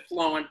 Keep it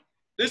flowing.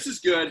 This is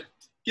good.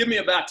 Give me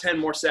about 10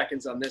 more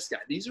seconds on this guy.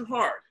 These are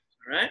hard,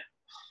 all right?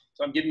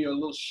 So I'm giving you a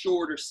little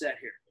shorter set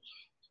here.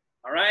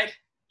 All right?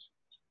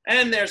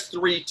 And there's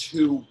 3,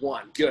 2,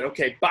 1. Good.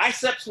 Okay,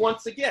 biceps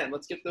once again.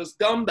 Let's get those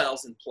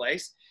dumbbells in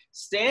place.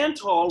 Stand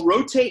tall,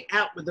 rotate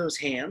out with those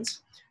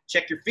hands.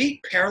 Check your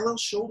feet, parallel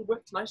shoulder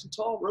width, nice and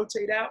tall.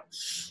 Rotate out,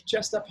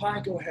 chest up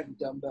high. Go ahead and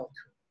dumbbell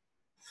curl.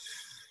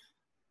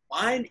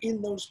 Mind in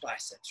those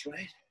biceps,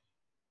 right?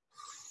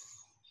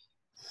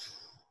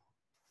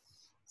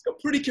 Let's go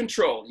pretty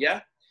controlled,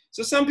 yeah?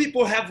 So some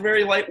people have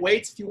very light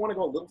weights. If you want to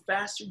go a little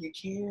faster, you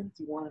can. If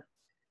you want to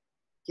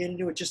get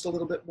into it just a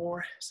little bit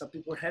more. Some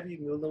people are heavy. You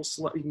can go a little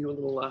slow. You can go a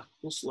little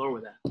slower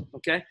with that.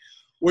 Okay.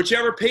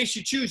 Whichever pace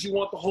you choose, you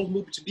want the whole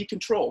movement to be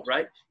controlled,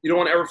 right? You don't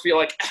want to ever feel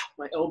like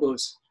my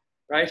elbows,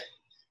 right?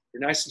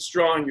 You're nice and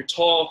strong. You're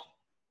tall.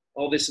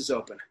 All this is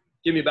open.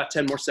 Give me about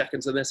 10 more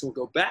seconds on this, and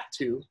we'll go back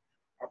to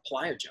our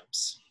plyo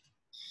jumps.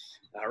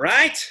 All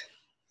right.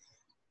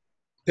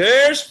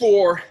 There's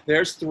 4.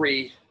 There's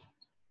 3.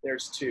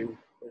 There's 2.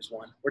 There's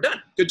 1. We're done.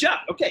 Good job.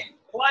 Okay.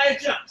 Plyo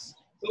jumps.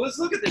 So let's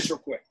look at this real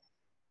quick.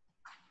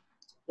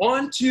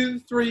 1, 2,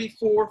 3,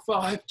 4,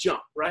 5,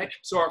 jump, right?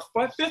 So our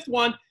 5th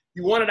one,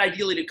 you want it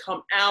ideally to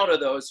come out of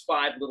those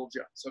 5 little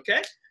jumps,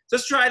 okay? So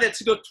let's try that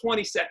to go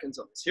 20 seconds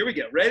on this. Here we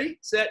go. Ready,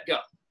 set, go.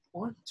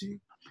 1, 2, 3,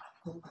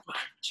 4, 5,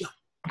 jump.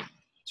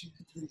 2,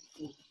 3,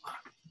 4, 5,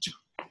 jump.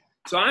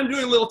 So I'm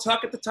doing a little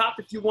tuck at the top.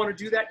 If you want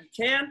to do that, you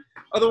can.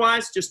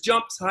 Otherwise, just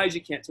jump as high as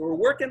you can. So we're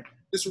working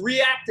this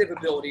reactive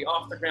ability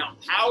off the ground.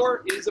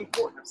 Power is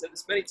important. I've said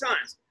this many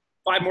times.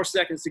 5 more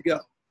seconds to go.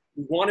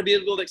 We want to be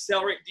able to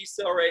accelerate,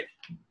 decelerate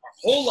our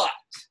whole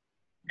lives.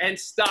 And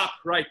stop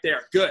right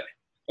there. Good.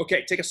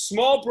 Okay, take a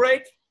small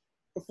break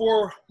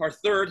before our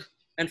third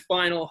and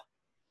final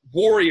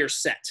warrior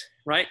set,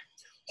 right?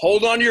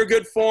 Hold on to your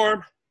good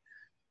form.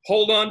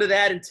 Hold on to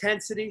that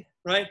intensity,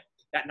 right?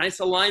 That nice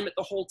alignment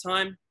the whole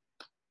time.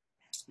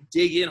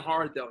 Dig in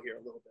hard though here a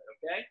little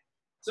bit, okay?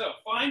 So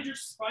find your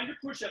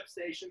push-up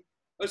station.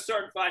 Let's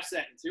start in 5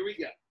 seconds. Here we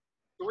go.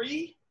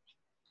 3,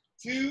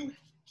 2,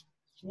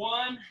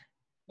 1.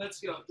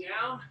 Let's go.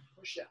 Down,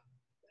 push up.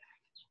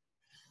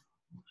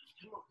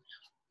 Come on.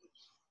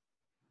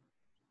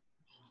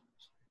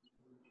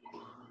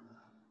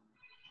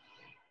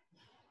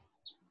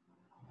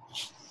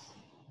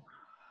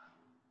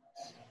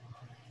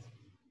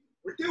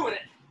 We're doing it.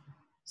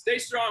 Stay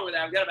strong with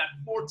that. We've got about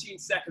 14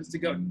 seconds to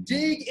go.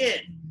 Dig in.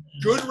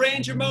 Good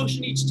range of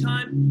motion each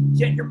time.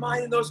 Get your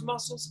mind in those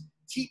muscles.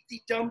 Keep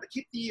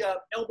the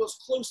elbows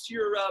close to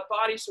your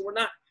body so we're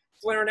not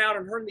flaring out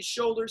and hurting the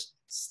shoulders.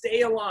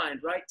 Stay aligned,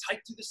 right?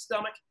 Tight to the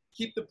stomach.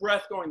 Keep the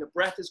breath going. The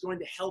breath is going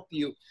to help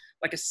you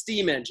like a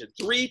steam engine.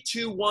 3,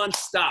 2, 1,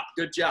 stop.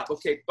 Good job.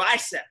 Okay,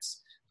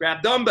 biceps.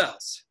 Grab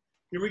dumbbells.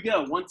 Here we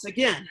go. Once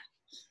again.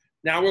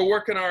 Now we're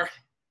working our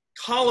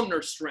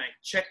columnar strength.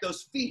 Check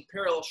those feet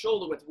parallel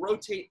shoulder width.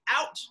 Rotate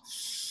out.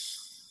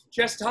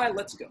 Chest high.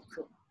 Let's go.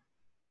 Cool.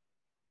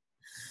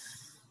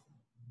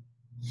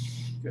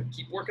 Good.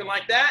 Keep working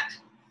like that.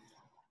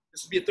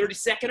 This will be a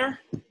 30-seconder.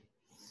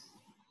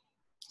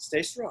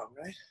 Stay strong,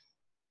 right?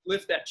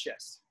 Lift that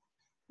chest.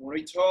 You want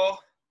to be tall.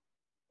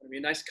 Want to be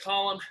a nice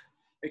column.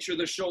 Make sure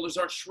those shoulders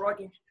aren't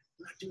shrugging.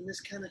 We're not doing this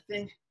kind of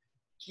thing.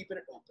 Keeping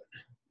it open.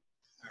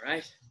 All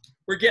right.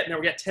 We're getting there.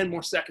 We got 10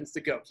 more seconds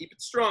to go. Keep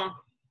it strong.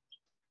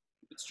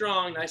 Keep it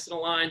strong, nice and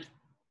aligned.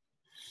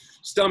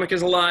 Stomach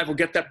is alive. We'll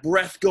get that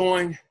breath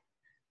going,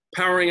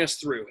 powering us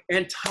through.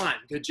 And time.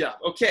 Good job.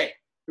 Okay.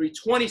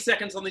 20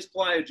 seconds on these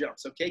plyo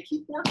jumps, okay?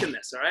 Keep working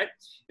this, all right?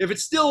 If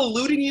it's still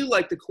eluding you,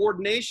 like the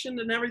coordination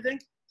and everything,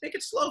 take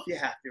it slow if you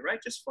have to, right?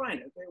 Just find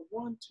it, okay?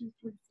 1, 2,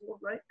 3, 4,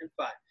 right? And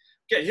 5.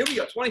 Okay, here we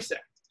go, 20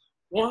 seconds.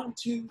 1,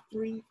 2,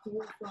 3,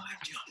 4, 5,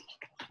 jump.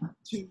 1,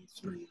 2,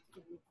 3,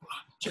 4, 5,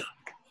 jump.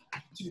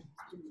 2, 3,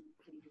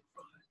 4,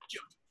 5,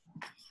 jump.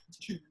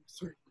 2,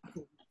 3,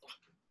 4,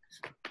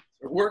 5.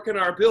 We're working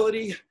our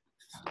ability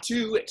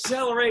to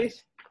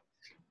accelerate,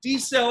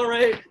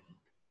 decelerate.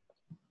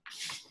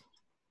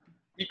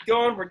 Keep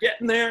going, we're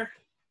getting there.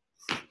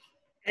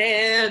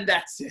 And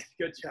that's it,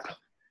 good job.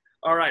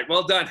 All right,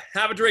 well done.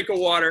 Have a drink of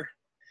water.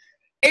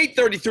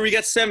 8:33, we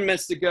got 7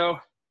 minutes to go.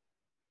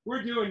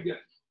 We're doing good.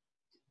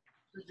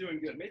 We're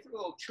doing good. Maybe a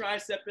little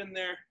tricep in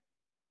there.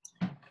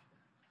 We'll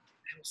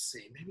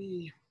see,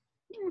 maybe,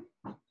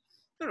 I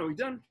don't know, we've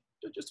done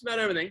just about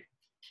everything.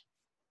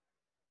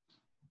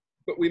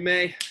 But we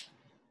may,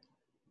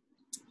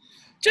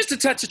 just a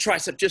touch of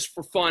tricep just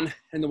for fun,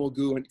 and then we'll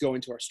go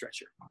into our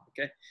stretcher,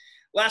 okay?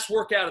 Last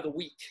workout of the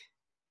week.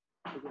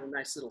 We've got a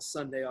nice little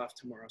Sunday off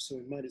tomorrow, so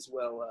we might as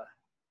well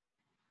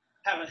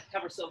have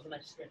ourselves a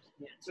nice stretch at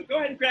the end. So go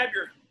ahead and grab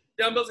your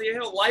dumbbells. You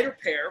have a lighter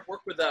pair.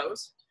 Work with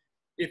those.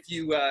 If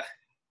you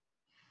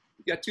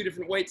got 2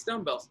 different weights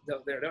dumbbells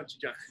there, don't you,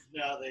 John?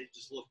 No, they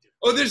just look different.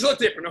 Oh, they just look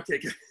different. Okay,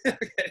 good.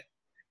 Okay.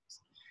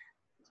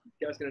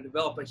 You guys going to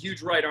develop a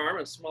huge right arm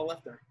and a small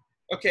left arm.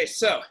 Okay,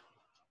 so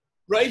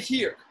right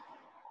here,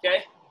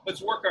 okay,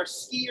 let's work our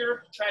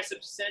skier tricep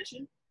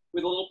extension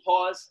with a little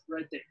pause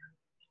right there.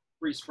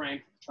 Freeze frame,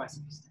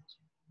 tricep extension.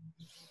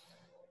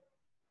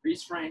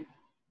 Freeze frame,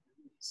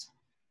 release.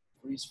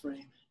 Freeze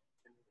frame,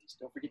 and release.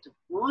 Don't forget to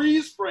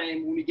freeze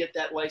frame when we get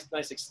that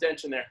nice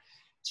extension there.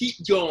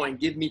 Keep going.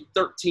 Give me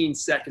 13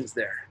 seconds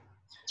there.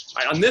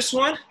 All right, on this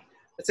one,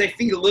 let's say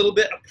feet a little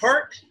bit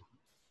apart.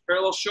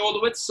 Parallel shoulder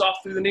width,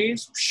 soft through the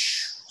knees.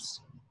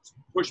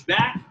 Push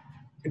back.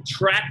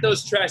 Contract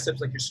those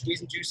triceps like you're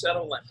squeezing juice out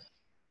of a lemon.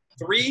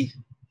 3,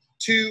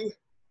 2,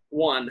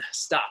 1,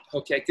 stop.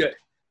 Okay, good.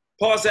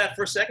 Pause that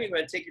for a second. Go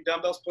ahead and take your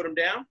dumbbells, put them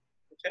down.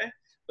 Okay,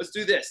 let's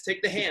do this.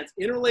 Take the hands,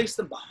 interlace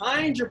them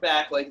behind your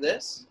back like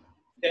this.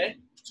 Okay,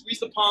 squeeze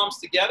the palms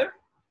together.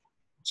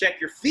 Check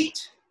your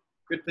feet.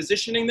 Good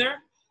positioning there.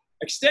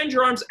 Extend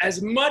your arms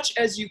as much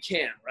as you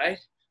can, right?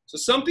 So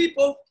some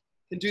people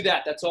can do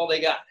that. That's all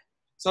they got.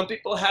 Some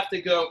people have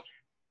to go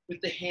with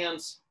the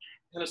hands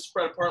kind of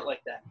spread apart like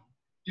that.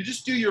 You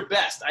just do your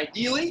best.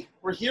 Ideally,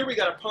 we're here. We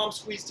got our palms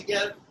squeezed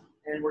together.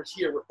 And we're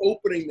here, we're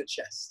opening the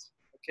chest,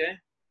 okay?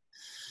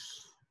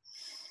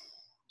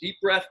 Deep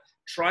breath,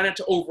 try not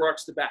to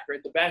overarch the back,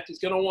 right? The back is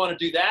gonna wanna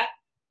do that.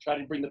 Try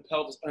to bring the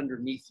pelvis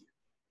underneath you.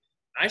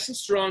 Nice and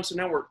strong, so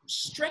now we're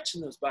stretching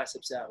those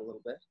biceps out a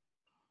little bit.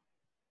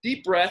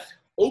 Deep breath,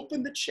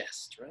 open the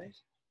chest, right?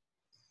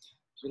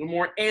 A little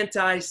more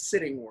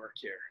anti-sitting work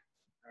here,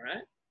 all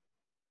right?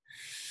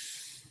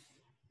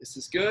 This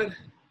is good.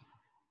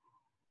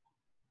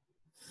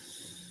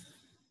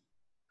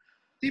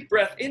 Deep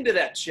breath into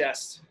that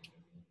chest.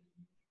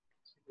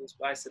 those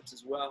biceps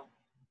as well.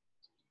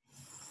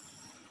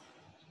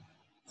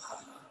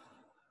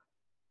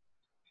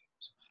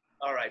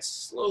 All right,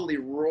 slowly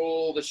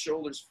roll the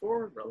shoulders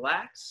forward,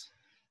 relax.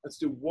 Let's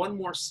do one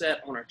more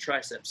set on our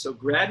triceps. So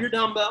grab your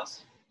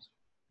dumbbells.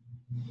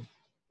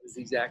 This is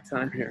the exact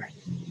time here.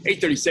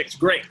 8:36,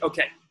 great,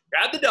 okay.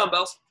 Grab the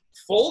dumbbells,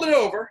 fold it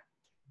over,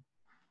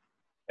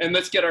 and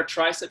let's get our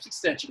triceps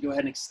extension. Go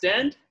ahead and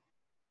extend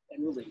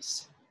and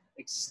release.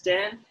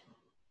 Extend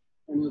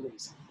and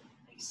release.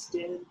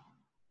 Extend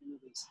and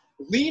release.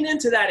 Lean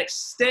into that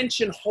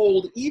extension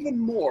hold even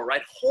more,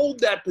 right? Hold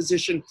that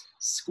position,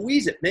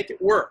 squeeze it, make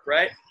it work,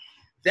 right?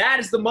 That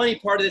is the money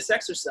part of this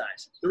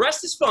exercise. The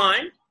rest is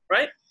fine,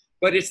 right?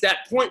 But it's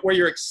that point where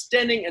you're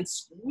extending and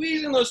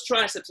squeezing those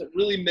triceps that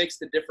really makes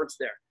the difference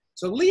there.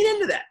 So lean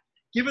into that.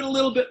 Give it a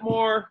little bit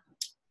more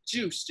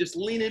juice. Just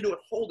lean into it,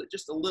 hold it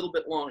just a little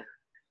bit longer.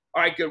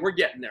 All right, good, we're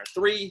getting there.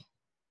 3,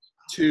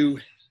 2,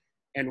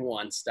 and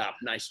 1, stop,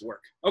 nice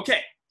work.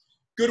 Okay,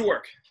 good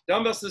work.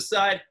 Dumbbells to the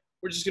side.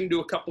 We're just gonna do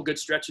a couple good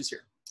stretches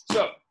here.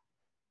 So,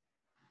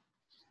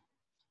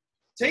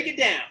 take it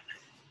down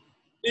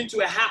into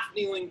a half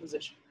kneeling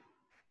position,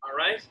 all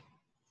right?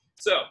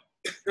 So,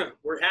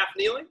 we're half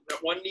kneeling,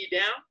 got one knee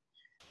down.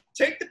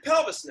 Take the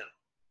pelvis now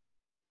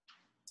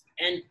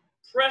and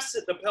press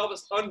the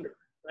pelvis under,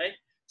 right?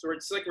 So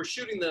it's like we're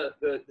shooting the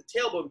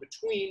tailbone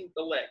between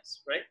the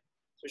legs, right?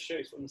 So I'll show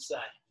you from the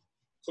side.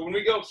 So when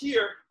we go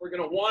here, we're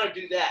gonna wanna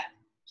do that.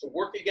 So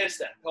work against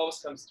that,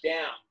 pelvis comes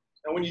down.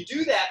 Now when you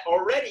do that,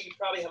 already you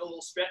probably have a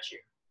little stretch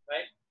here,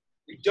 right?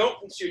 You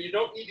don't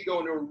need to go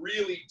into a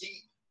really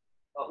deep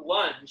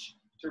lunge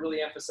to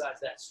really emphasize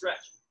that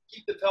stretch.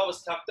 Keep the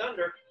pelvis tucked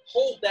under,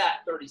 hold that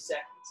 30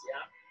 seconds,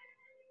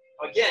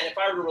 yeah? Again, if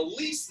I were to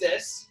release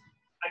this,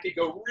 I could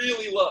go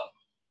really low.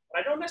 But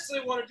I don't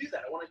necessarily want to do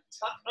that. I want to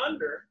tuck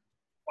under,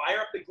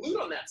 fire up the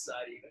glute on that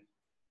side even.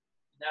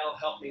 That'll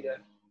help me to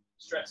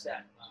stretch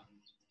that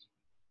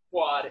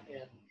quad and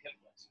hip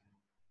flexor,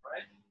 all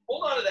right?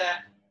 Hold on to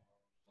that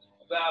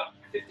about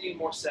 15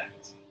 more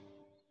seconds.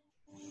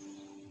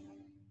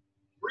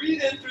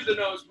 Breathe in through the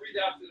nose, breathe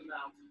out through the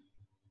mouth.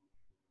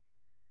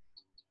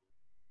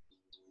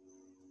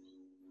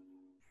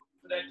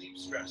 For that deep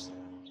stretch there.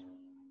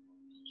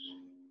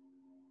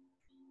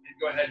 And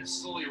go ahead and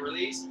slowly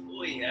release.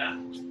 Oh yeah.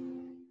 And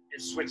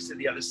switch to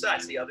the other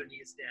side. So the other knee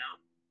is down.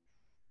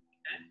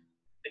 Okay.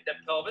 Take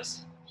that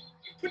pelvis.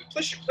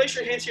 Place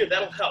your hands here,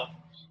 that'll help.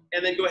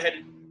 And then go ahead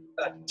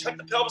and tuck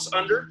the pelvis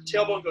under,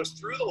 tailbone goes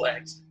through the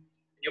legs,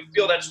 and you'll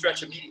feel that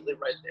stretch immediately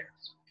right there,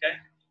 okay?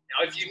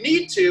 Now, if you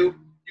need to,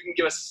 you can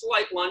give a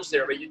slight lunge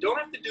there, but you don't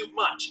have to do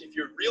much. If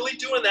you're really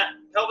doing that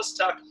pelvis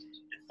tuck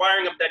and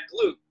firing up that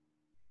glute,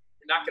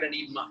 you're not gonna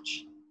need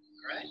much,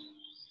 all right?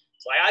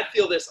 So I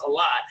feel this a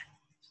lot.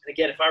 And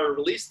again, if I were to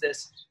release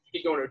this, you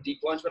could go into a deep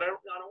lunge, but I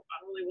don't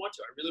really want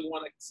to. I really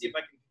want to see if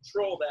I can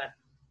control that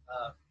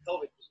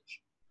pelvic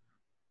position.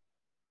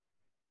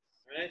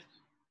 All right?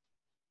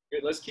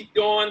 Good, let's keep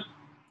going.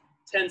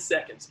 10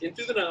 seconds. In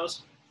through the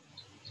nose.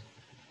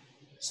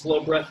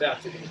 Slow breath out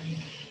through the nose.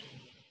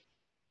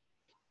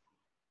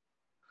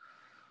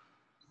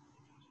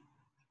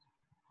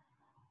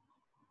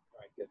 All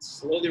right, good.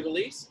 Slowly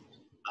release.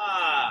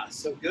 Ah,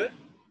 so good.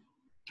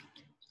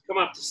 Come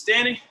up to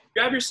standing.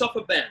 Grab yourself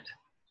a bend.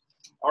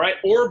 All right,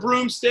 or a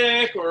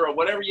broomstick or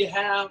whatever you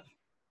have.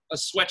 A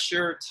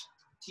sweatshirt,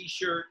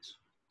 t-shirt,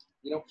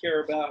 you don't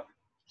care about.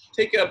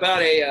 Take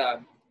about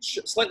a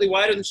slightly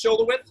wider than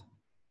shoulder width,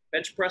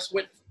 bench press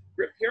width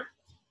grip here,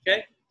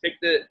 okay? Take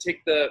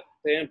the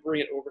band,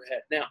 bring it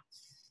overhead. Now,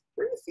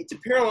 bring the feet to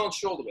parallel and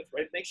shoulder width,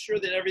 right? Make sure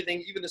that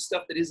everything, even the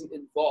stuff that isn't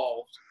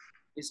involved,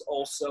 is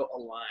also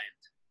aligned,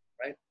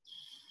 right?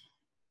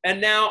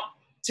 And now,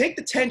 take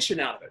the tension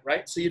out of it,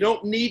 right? So you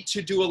don't need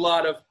to do a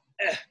lot of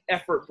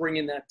effort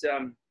bringing that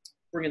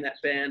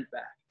band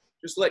back.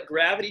 Just let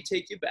gravity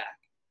take you back.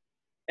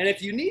 And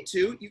if you need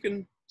to, you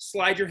can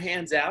slide your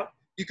hands out.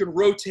 You can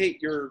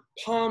rotate your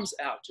palms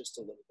out just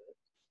a little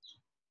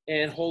bit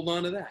and hold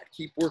on to that.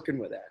 Keep working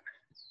with that.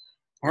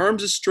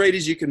 Arms as straight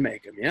as you can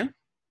make them, yeah?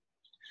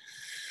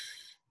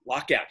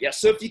 Lock out, yeah.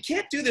 So if you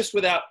can't do this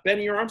without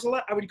bending your arms a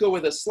lot, I would go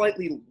with a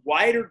slightly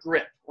wider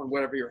grip on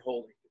whatever you're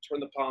holding. Turn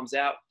the palms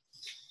out.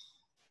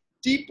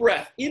 Deep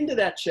breath into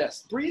that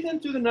chest. Breathe in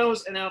through the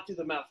nose and out through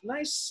the mouth.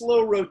 Nice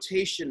slow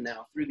rotation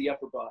now through the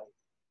upper body.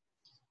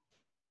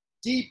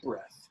 Deep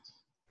breath.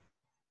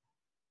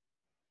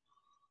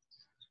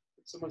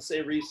 Someone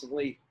say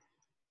recently,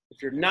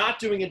 if you're not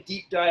doing a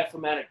deep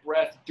diaphragmatic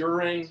breath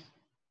during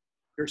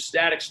your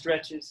static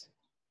stretches,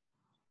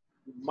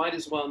 you might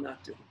as well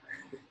not do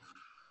it.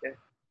 Okay?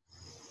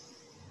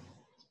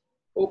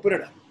 Open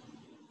it up.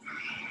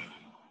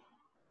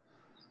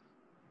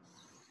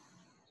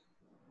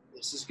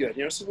 This is good.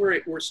 You know, so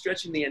we're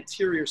stretching the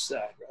anterior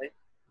side, right?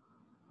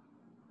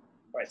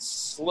 All right,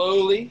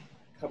 slowly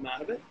come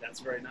out of it. That's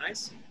very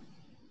nice.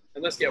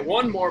 And let's get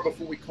one more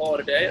before we call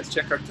it a day. Let's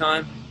check our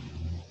time.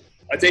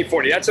 That's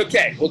 8:40. That's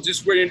okay. We're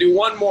gonna do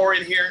one more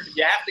in here. If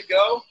you have to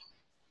go,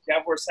 if you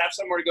have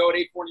somewhere to go at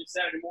 8:40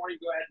 Saturday morning,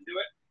 go ahead and do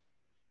it.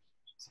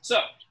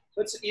 So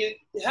You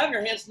have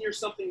your hands near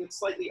something that's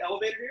slightly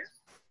elevated here.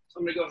 So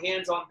I'm gonna go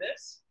hands on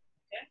this,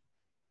 okay?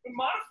 A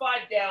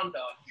modified down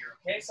dog here,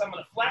 okay? So I'm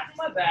gonna flatten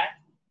my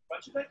back as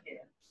much as I can,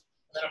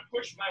 and then I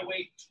push my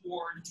weight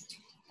toward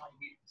my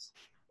heels,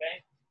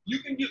 okay? You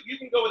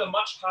can go with a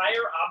much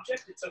higher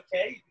object, it's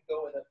okay. You can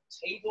go with a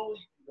table,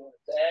 you can go with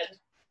a bed.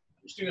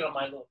 I'm just doing it on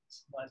my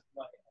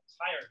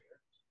tire here.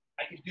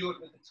 I can do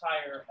it with the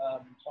tire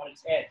on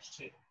its edge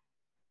too,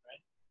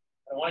 right?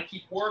 I want to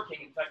keep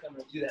working. In fact, I'm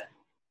going to do that.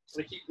 I'm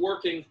going to keep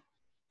working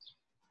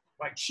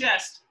my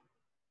chest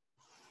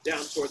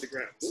down toward the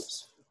ground.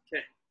 Oops.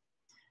 Okay.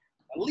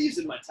 My leaves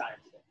in my tire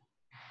today.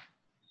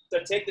 So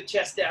I take the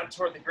chest down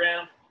toward the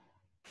ground.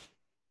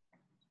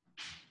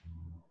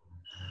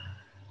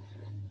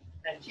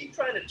 And keep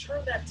trying to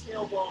turn that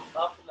tailbone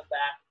up in the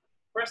back.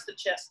 Press the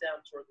chest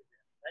down toward the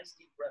ground. Nice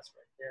deep breaths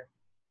right there.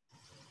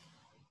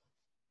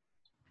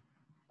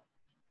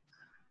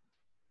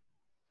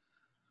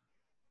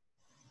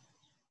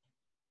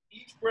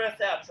 Each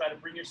breath out, try to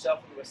bring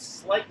yourself into a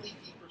slightly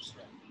deeper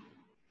stretch.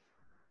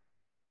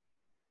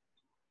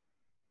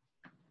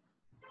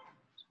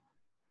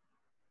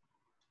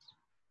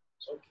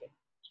 Okay.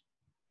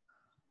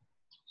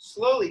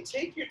 Slowly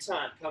take your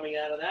time coming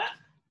out of that.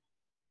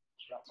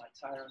 Drop my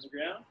tire on the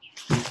ground.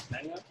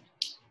 Hang on.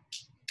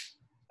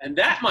 And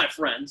that, my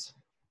friends,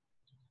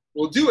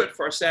 will do it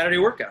for our Saturday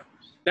workout.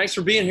 Thanks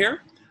for being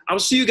here. I will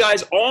see you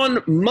guys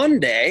on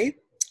Monday.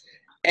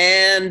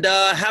 And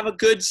have a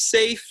good,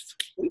 safe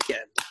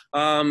weekend.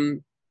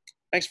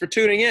 Thanks for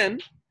tuning in.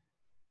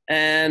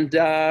 And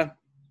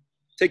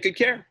take good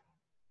care.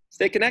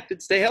 Stay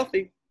connected. Stay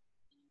healthy.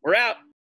 We're out.